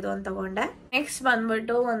 ಅಷ್ಟೇ. ಸೊ ಇದೊಂದು ತೊಗೊಂಡೆ. ನೆಕ್ಸ್ಟ್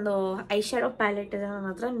ಬಂದ್ಬಿಟ್ಟು ಒಂದು ಐ ಶ್ಯಾಡೋ ಪ್ಯಾಲೆಟ್ ಇದೆ ನನ್ನ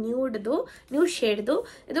ಹತ್ರ, ನ್ಯೂ ಶೇಡ್ದು.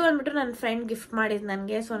 ಇದು ಬಂದ್ಬಿಟ್ಟು ನನ್ನ ಫ್ರೆಂಡ್ ಗಿಫ್ಟ್ ಮಾಡಿದ್ದು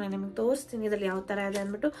ನನಗೆ. ಸೊ ನಾನು ನಿಮಗೆ ತೋರಿಸ್ತೀನಿ ಇದರಲ್ಲಿ ಯಾವ ಥರ ಇದೆ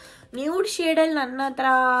ಅಂದ್ಬಿಟ್ಟು. ನ್ಯೂಡ್ ಶೇಡಲ್ಲಿ ನನ್ನ ಹತ್ರ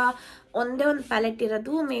ಒಂದೇ ಒಂದು ಪ್ಯಾಲೆಟ್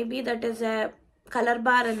ಇರೋದು, may be that is A colour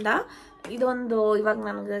ಬಾರಿಂದ. ಇದೊಂದು ಇವಾಗ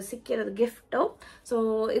ನನಗೆ ಸಿಕ್ಕಿರೋದು ಗಿಫ್ಟು. ಸೊ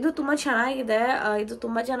ಇದು ತುಂಬ ಚೆನ್ನಾಗಿದೆ, ಇದು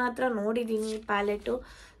ತುಂಬ ಜನ ಹತ್ರ ನೋಡಿದ್ದೀನಿ ಪ್ಯಾಲೆಟು,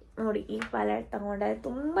 ನೋಡಿ ಈ ಪ್ಯಾಲೆಟ್ ತಗೊಂಡೆ,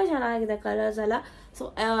 ತುಂಬ ಚೆನ್ನಾಗಿದೆ ಕಲರ್ಸ್ ಎಲ್ಲ. ಸೊ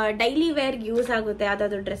ಡೈಲಿ ವೇರ್ಗೆ ಯೂಸ್ ಆಗುತ್ತೆ,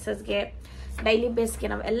 ಯಾವುದಾದ್ರು ಡ್ರೆಸ್ಸಸ್ಗೆ ಡೈಲಿ ಬೇಸ್ಗೆ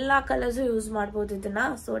ನಾವು ಎಲ್ಲ ಕಲರ್ಸು ಯೂಸ್ ಮಾಡ್ಬೋದು ಇದನ್ನು.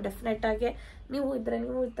 ಸೊ ಡೆಫಿನೆಟ್ ಆಗಿ ನೀವು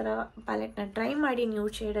ಈ ಥರ ಪ್ಯಾಲೆಟ್ನ ಟ್ರೈ ಮಾಡಿ ನ್ಯೂ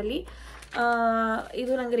ಶೇಡಲ್ಲಿ.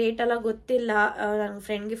 ಇದು ನಂಗೆ ರೇಟೆಲ್ಲ ಗೊತ್ತಿಲ್ಲ, ನನ್ನ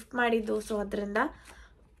ಫ್ರೆಂಡ್ ಗಿಫ್ಟ್ ಮಾಡಿದ್ದು, ಸೊ ಅದರಿಂದ.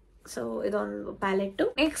 ಸೊ ಇದೊಂದು ಪ್ಯಾಲೆಟ್ಟು.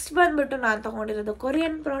 ನೆಕ್ಸ್ಟ್ ಬಂದ್ಬಿಟ್ಟು ನಾನು ತೊಗೊಂಡಿರೋದು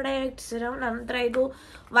ಕೊರಿಯನ್ ಪ್ರಾಡಕ್ಟ್ ಸಿರಮ್. ನಂತರ ಇದು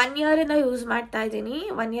 1 ಇಯರಿಂದ ಯೂಸ್ ಮಾಡ್ತಾ ಇದ್ದೀನಿ,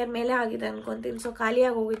 1 ಇಯರ್ ಮೇಲೆ ಆಗಿದೆ ಅನ್ಕೊತೀನಿ. ಸೊ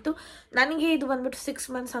ಖಾಲಿಯಾಗಿ ಹೋಗಿತ್ತು ನನಗೆ. ಇದು ಬಂದ್ಬಿಟ್ಟು 6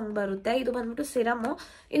 ಮಂತ್ಸ್ ಹಂಗೆ ಬರುತ್ತೆ. ಇದು ಬಂದ್ಬಿಟ್ಟು ಸಿರಮು.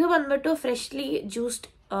 ಇದು ಬಂದ್ಬಿಟ್ಟು ಫ್ರೆಶ್ಲಿ ಜ್ಯೂಸ್ಡ್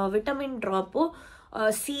ವಿಟಮಿನ್ ಡ್ರಾಪು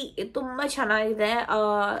ಸಿ. ತುಂಬ ಚೆನ್ನಾಗಿದೆ,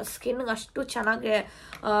 ಸ್ಕಿನ್ಗೆ ಅಷ್ಟು ಚೆನ್ನಾಗಿ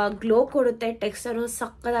ಗ್ಲೋ ಕೊಡುತ್ತೆ, ಟೆಕ್ಸ್ಚರು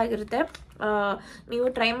ಸಕ್ಕದಾಗಿರುತ್ತೆ. ನೀವು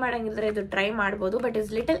ಟ್ರೈ ಮಾಡಂಗಿದ್ರೆ ಇದು ಟ್ರೈ ಮಾಡ್ಬೋದು, but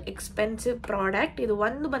it's little expensive product. ಇದು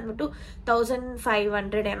ಒಂದು ಬಂದ್ಬಿಟ್ಟು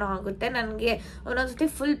 1500 ಏನೋ ಆಗುತ್ತೆ. ನನಗೆ ಒಂದೊಂದ್ಸತಿ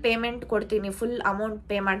ಫುಲ್ ಪೇಮೆಂಟ್ ಕೊಡ್ತೀನಿ, ಫುಲ್ ಅಮೌಂಟ್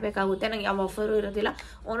ಪೇ ಮಾಡಬೇಕಾಗುತ್ತೆ, ನನಗೆ ಯಾವ ಆಫರು ಇರೋದಿಲ್ಲ.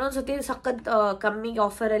 ಒಂದೊಂದ್ಸತಿ ಸಖತ್ ಕಮ್ಮಿಗೆ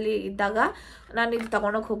ಆಫರಲ್ಲಿ ಇದ್ದಾಗ ನಾನು ಇದು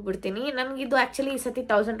ತೊಗೊಂಡೋಗಿ ಹೋಗ್ಬಿಡ್ತೀನಿ. ನನಗಿದು ಆ್ಯಕ್ಚುಲಿ ಈ ಸತಿ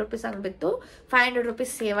 1000 ರೂಪೀಸ್ ಹಂಗೆ ಬಿತ್ತು, 500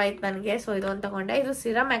 ರೂಪೀಸ್ ಸೇವ್ ಆಯ್ತು ನನಗೆ. ಸೊ ಇದೊಂದು ತೊಗೊಂಡೆ. ಇದು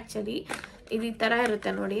ಸಿರಮ್ ಆ್ಯಕ್ಚುಲಿ. ಇದು ಈ ಥರ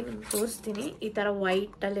ಇರುತ್ತೆ ನೋಡಿ, ನಿಮ್ಗೆ ತೋರಿಸ್ತೀನಿ. ಈ ಥರ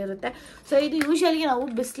ವೈಟಲ್ಲಿ ಇರುತ್ತೆ. ಸೊ ಇದು ಯೂಶಲಿ ನಾವು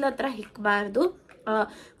ಬಿಸಿಲು ಹತ್ರ ಇಕ್ಕಬಾರ್ದು,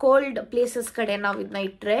 ಕೋಲ್ಡ್ ಪ್ಲೇಸಸ್ ಕಡೆ ನಾವು ಇದನ್ನ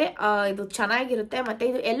ಇಟ್ಟರೆ ಇದು ಚೆನ್ನಾಗಿರುತ್ತೆ. ಮತ್ತು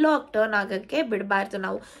ಇದು ಎಲ್ಲೋ ಆಗಿ ಟರ್ನ್ ಆಗೋಕ್ಕೆ ಬಿಡಬಾರ್ದು.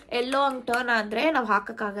 ನಾವು ಎಲ್ಲೋ ಹಂಗೆ ಟರ್ನ್ ಆದರೆ ನಾವು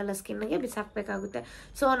ಹಾಕೋಕ್ಕಾಗಲ್ಲ, ಸ್ಕಿನ್ಗೆ ಬಿಸಾಕಬೇಕಾಗುತ್ತೆ.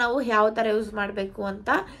 ಸೊ ನಾವು ಯಾವ ಥರ ಯೂಸ್ ಮಾಡಬೇಕು ಅಂತ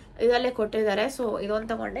ಇದರಲ್ಲೇ ಕೊಟ್ಟಿದ್ದಾರೆ. ಸೊ ಇದೊಂದು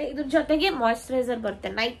ತಗೊಂಡೆ. ಇದ್ರ ಜೊತೆಗೆ ಮಾಯ್ಶ್ಚರೈಸರ್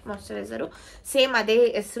ಬರುತ್ತೆ, ನೈಟ್ ಮಾಯ್ಶ್ಚರೈಸರು, ಸೇಮ್ ಅದೇ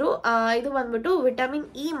ಹೆಸರು. ಇದು ಬಂದ್ಬಿಟ್ಟು ವಿಟಮಿನ್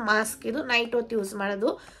ಇ ಮಾಸ್ಕ್. ಇದು ನೈಟ್ ಹೊತ್ತು ಯೂಸ್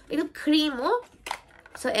ಮಾಡೋದು. ಇದು ಕ್ರೀಮು.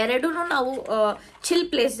 ಸೊ ಎರಡೂ ನಾವು ಚಿಲ್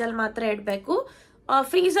ಪ್ಲೇಸಲ್ಲಿ ಮಾತ್ರ ಇಡಬೇಕು.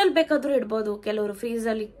 ಫ್ರೀಸಲ್ಲಿ ಬೇಕಾದರೂ ಇಡ್ಬೋದು, ಕೆಲವರು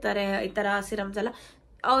ಫ್ರೀಸಲ್ಲಿ ಇಕ್ತಾರೆ ಈ ಥರ ಸಿರಮ್ಸ್ ಎಲ್ಲ.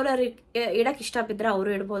 ಅವ್ರಿಗೆ ಇಡಕ್ಕೆ ಇಷ್ಟ ಬಿದ್ದರೆ ಅವರು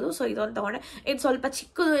ಇಡ್ಬೋದು. ಸೊ ಇದೊಂದು ತೊಗೊಂಡೆ. ಇದು ಸ್ವಲ್ಪ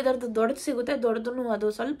ಚಿಕ್ಕದು, ಇದರದ್ದು ದೊಡ್ಡದು ಸಿಗುತ್ತೆ, ದೊಡ್ಡದು ಅದು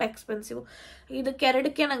ಸ್ವಲ್ಪ ಎಕ್ಸ್ಪೆನ್ಸಿವ್. ಇದಕ್ಕೆ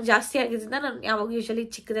ಎರಡಕ್ಕೆ ನಂಗೆ ಜಾಸ್ತಿ ಆಗಿದ್ದರಿಂದ ನಾನು ಯಾವಾಗ ಯೂಶಲಿ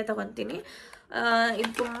ಚಿಕ್ಕದೇ ತೊಗೊತೀನಿ. ಇದು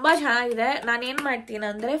ತುಂಬ ಚೆನ್ನಾಗಿದೆ. ನಾನೇನು ಮಾಡ್ತೀನಿ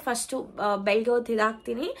ಅಂದರೆ ಫಸ್ಟು ಬೆಳಗ್ಗೆ ಹೊತ್ತು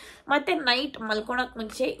ಇದಾಕ್ತೀನಿ, ಮತ್ತು ನೈಟ್ ಮಲ್ಕೊಳಕ್ಕೆ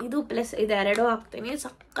ಮುಂಚೆ ಇದು ಪ್ಲಸ್ ಇದು ಎರಡೂ ಹಾಕ್ತೀನಿ.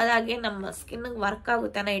 ಸಕ್ಕದಾಗಿ ನಮ್ಮ ಸ್ಕಿನ್ನಿಗೆ ವರ್ಕ್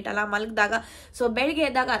ಆಗುತ್ತೆ ನೈಟೆಲ್ಲ ಮಲಗಿದಾಗ. ಸೊ ಬೆಳಗ್ಗೆ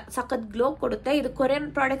ಎದ್ದಾಗ ಸಖತ್ ಗ್ಲೋ ಕೊಡುತ್ತೆ. ಇದು ಕೊರಿಯನ್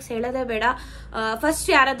ಪ್ರಾಡಕ್ಟ್ಸ್ ಹೇಳೋದೇ ಬೇಡ. ಫಸ್ಟ್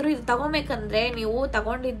ಯಾರಾದರೂ ಇದು ತಗೊಬೇಕಂದ್ರೆ ನೀವು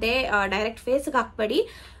ತಗೊಂಡಿದ್ದೆ ಡೈರೆಕ್ಟ್ ಫೇಸ್ಗೆ ಹಾಕ್ಬೇಡಿ,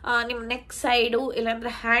 ನಿಮ್ಮ ನೆಕ್ ಸೈಡು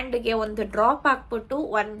ಇಲ್ಲಾಂದರೆ ಹ್ಯಾಂಡ್ಗೆ ಒಂದು ಡ್ರಾಪ್ ಹಾಕ್ಬಿಟ್ಟು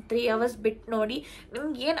 1-3 hours ಬಿಟ್ಟು ನೋಡಿ.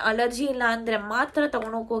 ನಿಮ್ಗೆ ಏನು ಅಲರ್ಜಿ ಇಲ್ಲ ಅಂದರೆ ಮಾತ್ರ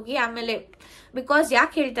ತೊಗೊಂಡೋಗಿ. ಆಮೇಲೆ ಬಿಕಾಸ್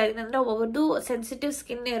ಯಾಕೆ ಹೇಳ್ತಾ ಇದ್ದೀನಿ ಅಂದರೆ ಒಬ್ಬರದು ಸೆನ್ಸಿಟಿವ್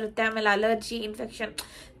ಸ್ಕಿನ್ ಇರುತ್ತೆ, ಆಮೇಲೆ ಅಲರ್ಜಿ ಇನ್ಫೆಕ್ಷನ್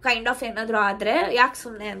ಕೈಂಡ್ ಆಫ್ ಏನಾದರೂ ಆದರೆ ಯಾಕೆ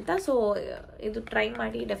ಸುಮ್ಮನೆ ಅಂತ. ಸೊ ಇದು ಟ್ರೈ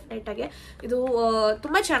ಮಾಡಿ ಡೆಫಿನೆಟಾಗಿ. ಇದು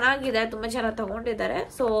ತುಂಬ ಚೆನ್ನಾಗಿದೆ, ತುಂಬ ಜನ ತೊಗೊಂಡಿದ್ದಾರೆ.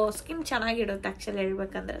 ಸೊ ಸ್ಕಿನ್ ಚೆನ್ನಾಗಿರುತ್ತೆ ಆ್ಯಕ್ಚುಲಿ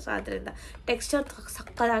ಹೇಳ್ಬೇಕಂದ್ರೆ. ಸೊ ಅದರಿಂದ ಟೆಕ್ಸ್ಚರ್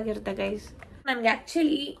ಸಕ್ಕದಾಗಿರುತ್ತೆ ಗೈಸ್. ನನಗೆ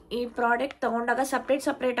ಆ್ಯಕ್ಚುಲಿ ಈ ಪ್ರಾಡಕ್ಟ್ ತೊಗೊಂಡಾಗ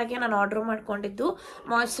ಸಪ್ರೇಟಾಗಿ ನಾನು ಆರ್ಡ್ರ್ ಮಾಡ್ಕೊಂಡಿದ್ದು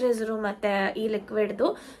ಮಾಯ್ಶ್ಚರೈಸರು ಮತ್ತು ಈ ಲಿಕ್ವಿಡ್ದು,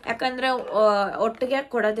 ಯಾಕಂದರೆ ಒಟ್ಟಿಗೆ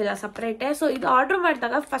ಕೊಡೋದಿಲ್ಲ, ಸಪ್ರೇಟೇ. ಸೊ ಇದು ಆರ್ಡ್ರ್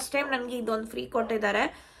ಮಾಡಿದಾಗ ಫಸ್ಟ್ ಟೈಮ್ ನನಗೆ ಇದೊಂದು ಫ್ರೀ ಕೊಟ್ಟಿದ್ದಾರೆ.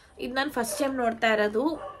 ಇದು ನಾನು ಫಸ್ಟ್ ಟೈಮ್ ನೋಡ್ತಾ ಇರೋದು.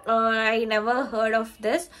 I never heard of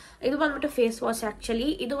this. ಇದು ಬಂದ್ಬಿಟ್ಟು ಫೇಸ್ ವಾಶ್ ಆ್ಯಕ್ಚುಲಿ.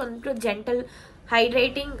 ಇದು ಬಂದ್ಬಿಟ್ಟು gentle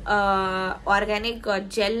hydrating organic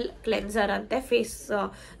gel cleanser ಅಂತೆ. ಫೇಸ್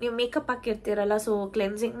ನೀವು ಮೇಕಪ್ ಹಾಕಿರ್ತೀರಲ್ಲ, ಸೊ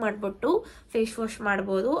ಕ್ಲೆನ್ಸಿಂಗ್ ಮಾಡಿಬಿಟ್ಟು ಫೇಸ್ ವಾಶ್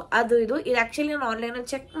ಮಾಡ್ಬೋದು. ಇದು ಆ್ಯಕ್ಚುಲಿ ನಾನು ಆನ್ಲೈನಲ್ಲಿ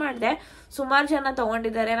ಚೆಕ್ ಮಾಡಿದೆ, ಸುಮಾರು ಜನ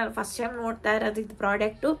ತೊಗೊಂಡಿದ್ದಾರೆ. ನಾನು ಫಸ್ಟ್ ಟೈಮ್ ನೋಡ್ತಾ ಇರೋದು ಇದು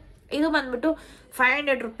ಪ್ರಾಡಕ್ಟು. ಇದು ಬಂದ್ಬಿಟ್ಟು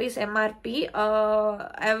 500 rupees MRP.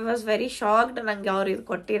 I was very shocked ನನಗೆ ಅವ್ರು ಇದು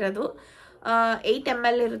ಕೊಟ್ಟಿರೋದು. 8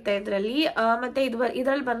 ml ಇರುತ್ತೆ ಇದರಲ್ಲಿ. ಮತ್ತು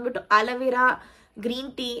ಇದರಲ್ಲಿ ಬಂದ್ಬಿಟ್ಟು ಅಲೋವೆರಾ,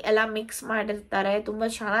 ಗ್ರೀನ್ ಟೀ ಎಲ್ಲ ಮಿಕ್ಸ್ ಮಾಡಿರ್ತಾರೆ. ತುಂಬ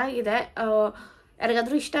ಚೆನ್ನಾಗಿದೆ.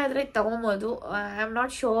 ಯಾರಿಗಾದ್ರೂ ಇಷ್ಟ ಆದರೆ ತೊಗೊಬೋದು. I am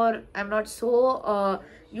not sure, I am not so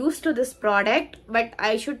use to this product, but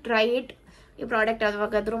I should try it. ಈ ಪ್ರಾಡಕ್ಟ್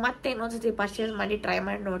ಯಾವಾಗಾದರೂ ಮತ್ತೆ ಇನ್ನೊಂದ್ಸತಿ ಪರ್ಚೇಸ್ ಮಾಡಿ ಟ್ರೈ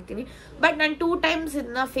ಮಾಡಿ ನೋಡ್ತೀನಿ. ಬಟ್ ನಾನು 2 times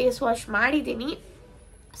ಇದನ್ನ ಫೇಸ್ ವಾಶ್ ಮಾಡಿದ್ದೀನಿ.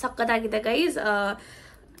 ಸಕ್ಕತ್ತಾಗಿದೆ ಗೈಸ್,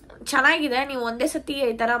 ಚೆನ್ನಾಗಿದೆ. ನೀವು ಒಂದೇ ಸತಿ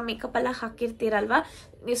ಈ ಥರ ಮೇಕಪ್ ಎಲ್ಲ ಹಾಕಿರ್ತೀರಲ್ವ,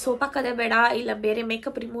 ನೀವು ಸೋಪ್ ಹಾಕೋದೇ ಬೇಡ, ಇಲ್ಲ ಬೇರೆ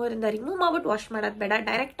ಮೇಕಪ್ ರಿಮೂವರಿಂದ ರಿಮೂವ್ ಮಾಡ್ಬಿಟ್ಟು ವಾಶ್ ಮಾಡೋದು ಬೇಡ.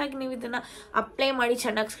 ಡೈರೆಕ್ಟಾಗಿ ನೀವು ಇದನ್ನು ಅಪ್ಲೈ ಮಾಡಿ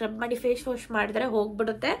ಚೆನ್ನಾಗಿ ಸ್ಕ್ರಬ್ ಮಾಡಿ ಫೇಸ್ ವಾಶ್ ಮಾಡಿದ್ರೆ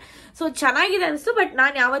ಹೋಗ್ಬಿಡುತ್ತೆ. ಸೊ ಚೆನ್ನಾಗಿದೆ ಅನಿಸ್ತು. ಬಟ್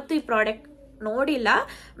ನಾನು ಯಾವತ್ತೂ ಈ ಪ್ರಾಡಕ್ಟ್ ನೋಡಿಲ್ಲ.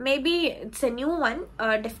 May be it's A new one.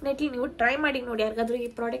 Definitely ನೀವು ಟ್ರೈ ಮಾಡಿ ನೋಡಿ, ಯಾರಿಗಾದ್ರೂ ಈ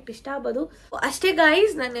ಪ್ರಾಡಕ್ಟ್ ಇಷ್ಟ ಆಗ್ಬೋದು. ಅಷ್ಟೇ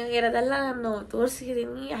ಗಾಯ್ಸ್, ನಾನು ಇರೋದೆಲ್ಲ ನಾನು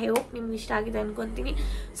ತೋರಿಸಿದ್ದೀನಿ. ಐ ಹೋಪ್ ನಿಮ್ಗೆ ಇಷ್ಟ ಆಗಿದೆ ಅನ್ಕೊತೀನಿ.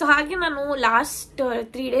 ಸೊ ಹಾಗೆ ನಾನು last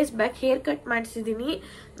 3 days back hair cut ಮಾಡಿಸಿದ್ದೀನಿ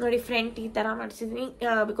ನೋಡಿ. ಫ್ರಂಟ್ ಈ ಥರ ಮಾಡಿಸಿದ್ದೀನಿ.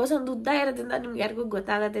 ಬಿಕಾಸ್ ಒಂದು ಉದ್ದ ಇರೋದ್ರಿಂದ ನಿಮ್ಗೆ ಯಾರಿಗೂ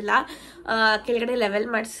ಗೊತ್ತಾಗೋದಿಲ್ಲ. ಕೆಳಗಡೆ ಲೆವೆಲ್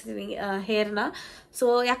ಮಾಡಿಸಿದ್ದೀನಿ ಹೇರ್ನ. ಸೊ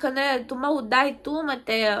ಯಾಕಂದರೆ ತುಂಬ ಉದ್ದ ಇತ್ತು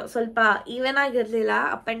ಮತ್ತು ಸ್ವಲ್ಪ ಈವನ್ ಆಗಿರಲಿಲ್ಲ,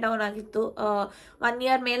 ಅಪ್ ಆ್ಯಂಡ್ ಡೌನ್ ಆಗಿತ್ತು. 1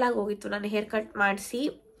 year ಮೇಲಾಗಿ ಹೋಗಿತ್ತು ನಾನು ಹೇರ್ ಕಟ್ ಮಾಡಿಸಿ.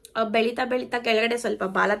 ಬೆಳೀತಾ ಕೆಳಗಡೆ ಸ್ವಲ್ಪ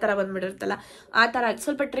ಬಾಲ ಥರ ಬಂದ್ಬಿಟ್ಟಿರುತ್ತಲ್ಲ, ಆ ಥರ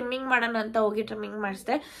ಸ್ವಲ್ಪ ಟ್ರಿಮ್ಮಿಂಗ್ ಮಾಡೋಣ ಅಂತ ಹೋಗಿ ಟ್ರಿಮ್ಮಿಂಗ್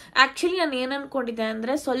ಮಾಡಿಸಿದೆ. ಆ್ಯಕ್ಚುಲಿ ನಾನು ಏನು ಅಂದ್ಕೊಂಡಿದ್ದೆ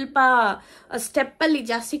ಅಂದರೆ ಸ್ವಲ್ಪ ಸ್ಟೆಪ್ಪಲ್ಲಿ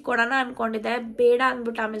ಜಾಸ್ತಿ ಕೊಡೋಣ ಅಂದ್ಕೊಂಡಿದ್ದೆ. ಬೇಡ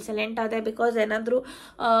ಅಂದ್ಬಿಟ್ಟು ಆಮೇಲೆ ಸೈಲೆಂಟ್ ಆದೆ. ಬಿಕಾಸ್ ಏನಾದರೂ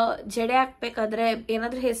ಜಡೆ ಹಾಕ್ಬೇಕಾದ್ರೆ,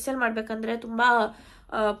 ಏನಾದರೂ ಹೇರ್ ಸ್ಟೈಲ್ ಮಾಡಬೇಕಂದ್ರೆ ತುಂಬ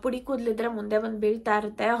ಪುಡಿ ಕೂದಲಿದ್ರೆ ಮುಂದೆ ಬಂದು ಬೀಳ್ತಾ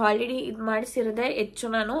ಇರುತ್ತೆ. ಆಲ್ರೆಡಿ ಇದು ಮಾಡಿಸಿರೋದೆ ಹೆಚ್ಚು,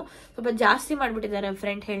 ನಾನು ಸ್ವಲ್ಪ ಜಾಸ್ತಿ ಮಾಡಿಬಿಟ್ಟಿದ್ದಾರೆ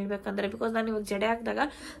ಫ್ರೆಂಡ್ ಹೇಳಬೇಕಂದ್ರೆ. ಬಿಕಾಸ್ ನಾನು ಇವಾಗ ಜಡೆ ಹಾಕಿದಾಗ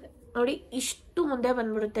ನೋಡಿ ಇಷ್ಟು ಮುಂದೆ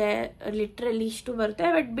ಬಂದ್ಬಿಡುತ್ತೆ, ಲಿಟ್ರಲಿ ಇಷ್ಟು ಬರುತ್ತೆ.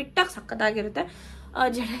 ಬಟ್ ಬಿಟ್ಟಾಗ ಸಕ್ಕತ್ತಾಗಿರುತ್ತೆ.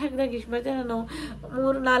 ಜಡೆ ಹಾಕಿದಾಗ ಇಷ್ಟು ಬರುತ್ತೆ, ನಾನು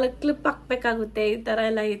 3-4 ಕ್ಲಿಪ್ ಹಾಕ್ಬೇಕಾಗುತ್ತೆ ಈ ಥರ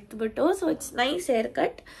ಎಲ್ಲ ಎತ್ಬಿಟ್ಟು. So it's nice hair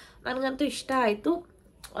cut, ನನಗಂತೂ ಇಷ್ಟ ಆಯಿತು.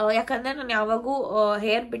 ಯಾಕಂದರೆ ನಾನು ಯಾವಾಗೂ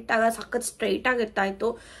ಹೇರ್ ಬಿಟ್ಟಾಗ ಸಖತ್ ಸ್ಟ್ರೈಟ್ ಆಗಿರ್ತಾಯಿತ್ತು,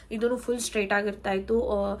 ಇದೂ ಫುಲ್ ಸ್ಟ್ರೈಟ್ ಆಗಿರ್ತಾಯಿತ್ತು.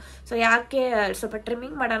 ಸೊ ಯಾಕೆ ಸ್ವಲ್ಪ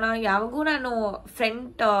ಟ್ರಿಮ್ಮಿಂಗ್ ಮಾಡೋಣ, ಯಾವಾಗೂ ನಾನು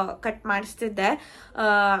ಫ್ರಂಟ್ ಕಟ್ ಮಾಡಿಸ್ತಿದ್ದೆ.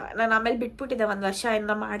 ನಾನು ಆಮೇಲೆ ಬಿಟ್ಬಿಟ್ಟಿದ್ದೆ, 1 ವರ್ಷ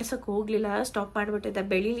ಇಂದ ಮಾಡ್ಸೋಕೆ ಹೋಗಲಿಲ್ಲ, ಸ್ಟಾಪ್ ಮಾಡಿಬಿಟ್ಟಿದ್ದೆ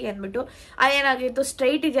ಬೆಳೀಲಿ ಅಂದ್ಬಿಟ್ಟು. ಅದೇನಾಗಿತ್ತು,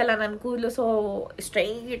 ಸ್ಟ್ರೈಟ್ ಇದೆಯಲ್ಲ ನನ್ನ ಕೂದಲು, ಸೊ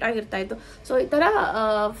ಸ್ಟ್ರೈಟ್ ಆಗಿರ್ತಾಯಿತ್ತು. ಸೊ ಈ ಥರ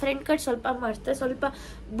ಫ್ರಂಟ್ ಕಟ್ ಸ್ವಲ್ಪ ಮಾಡಿಸ್ದೆ, ಸ್ವಲ್ಪ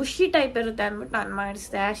ಬುಷಿ ಟೈಪ್ ಇರುತ್ತೆ ಅಂದ್ಬಿಟ್ಟು ನಾನು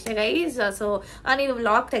ಮಾಡಿಸಿದೆ ಅಷ್ಟೇ guys. So ನಾನಿದು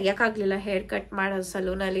vlog ತೆಗಿಯೋಕ್ಕಾಗಲಿಲ್ಲ hair cut ಮಾಡೋ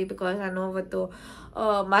ಸಲೂನಲ್ಲಿ, ಬಿಕಾಸ್ ನಾನು ಅವತ್ತು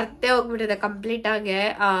ಮರ್ತೇ ಹೋಗ್ಬಿಟ್ಟಿದೆ ಕಂಪ್ಲೀಟಾಗಿ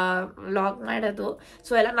ವ್ಲಾಗ್ ಮಾಡೋದು.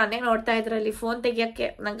 ಸೊ ಎಲ್ಲ ನಾನೇ ನೋಡ್ತಾ ಇದ್ರಲ್ಲಿ ಫೋನ್ ತೆಗಿಯೋಕ್ಕೆ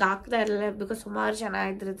ನಂಗೆ ಆಗ್ತಾ ಇರಲಿಲ್ಲ, ಬಿಕಾಸ್ ಸುಮಾರು ಜನ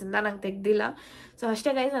ಇದ್ರದ್ರಿಂದ ನಂಗೆ ತೆಗ್ದಿಲ್ಲ. ಸೊ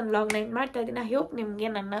ಅಷ್ಟೇ ಗೈಸ್, ನಾನು ವ್ಲಾಗ್ನ ಎಂಡ್ ಮಾಡ್ತಾ ಇದ್ದೀನಿ. ಐ ಹೋಪ್ ನಿಮಗೆ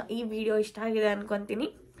ನನ್ನ ಈ ವಿಡಿಯೋ ಇಷ್ಟ ಆಗಿದೆ ಅನ್ಕೊತೀನಿ.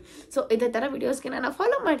 ಸೊ ಇದೇ ಥರ ವಿಡಿಯೋಸ್ಗೆ ನಾನು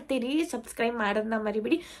ಫಾಲೋ ಮಾಡ್ತೀರಿ, ಸಬ್ಸ್ಕ್ರೈಬ್ ಮಾಡೋದನ್ನ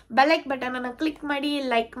ಮರಿಬಿಡಿ, ಬೆಲ್ಲೈಕ್ ಬಟನನ್ನು ಕ್ಲಿಕ್ ಮಾಡಿ,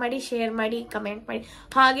 ಲೈಕ್ ಮಾಡಿ, ಶೇರ್ ಮಾಡಿ, ಕಮೆಂಟ್ ಮಾಡಿ.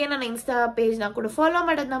 ಹಾಗೆ ನನ್ನ ಇನ್ಸ್ಟಾ ಪೇಜ್ನ ಕೂಡ ಫಾಲೋ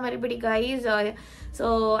ಮಾಡೋದನ್ನ ಮರಿಬಿಡಿ guys. So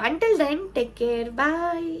until then take care,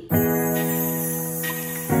 ಬಾಯ್.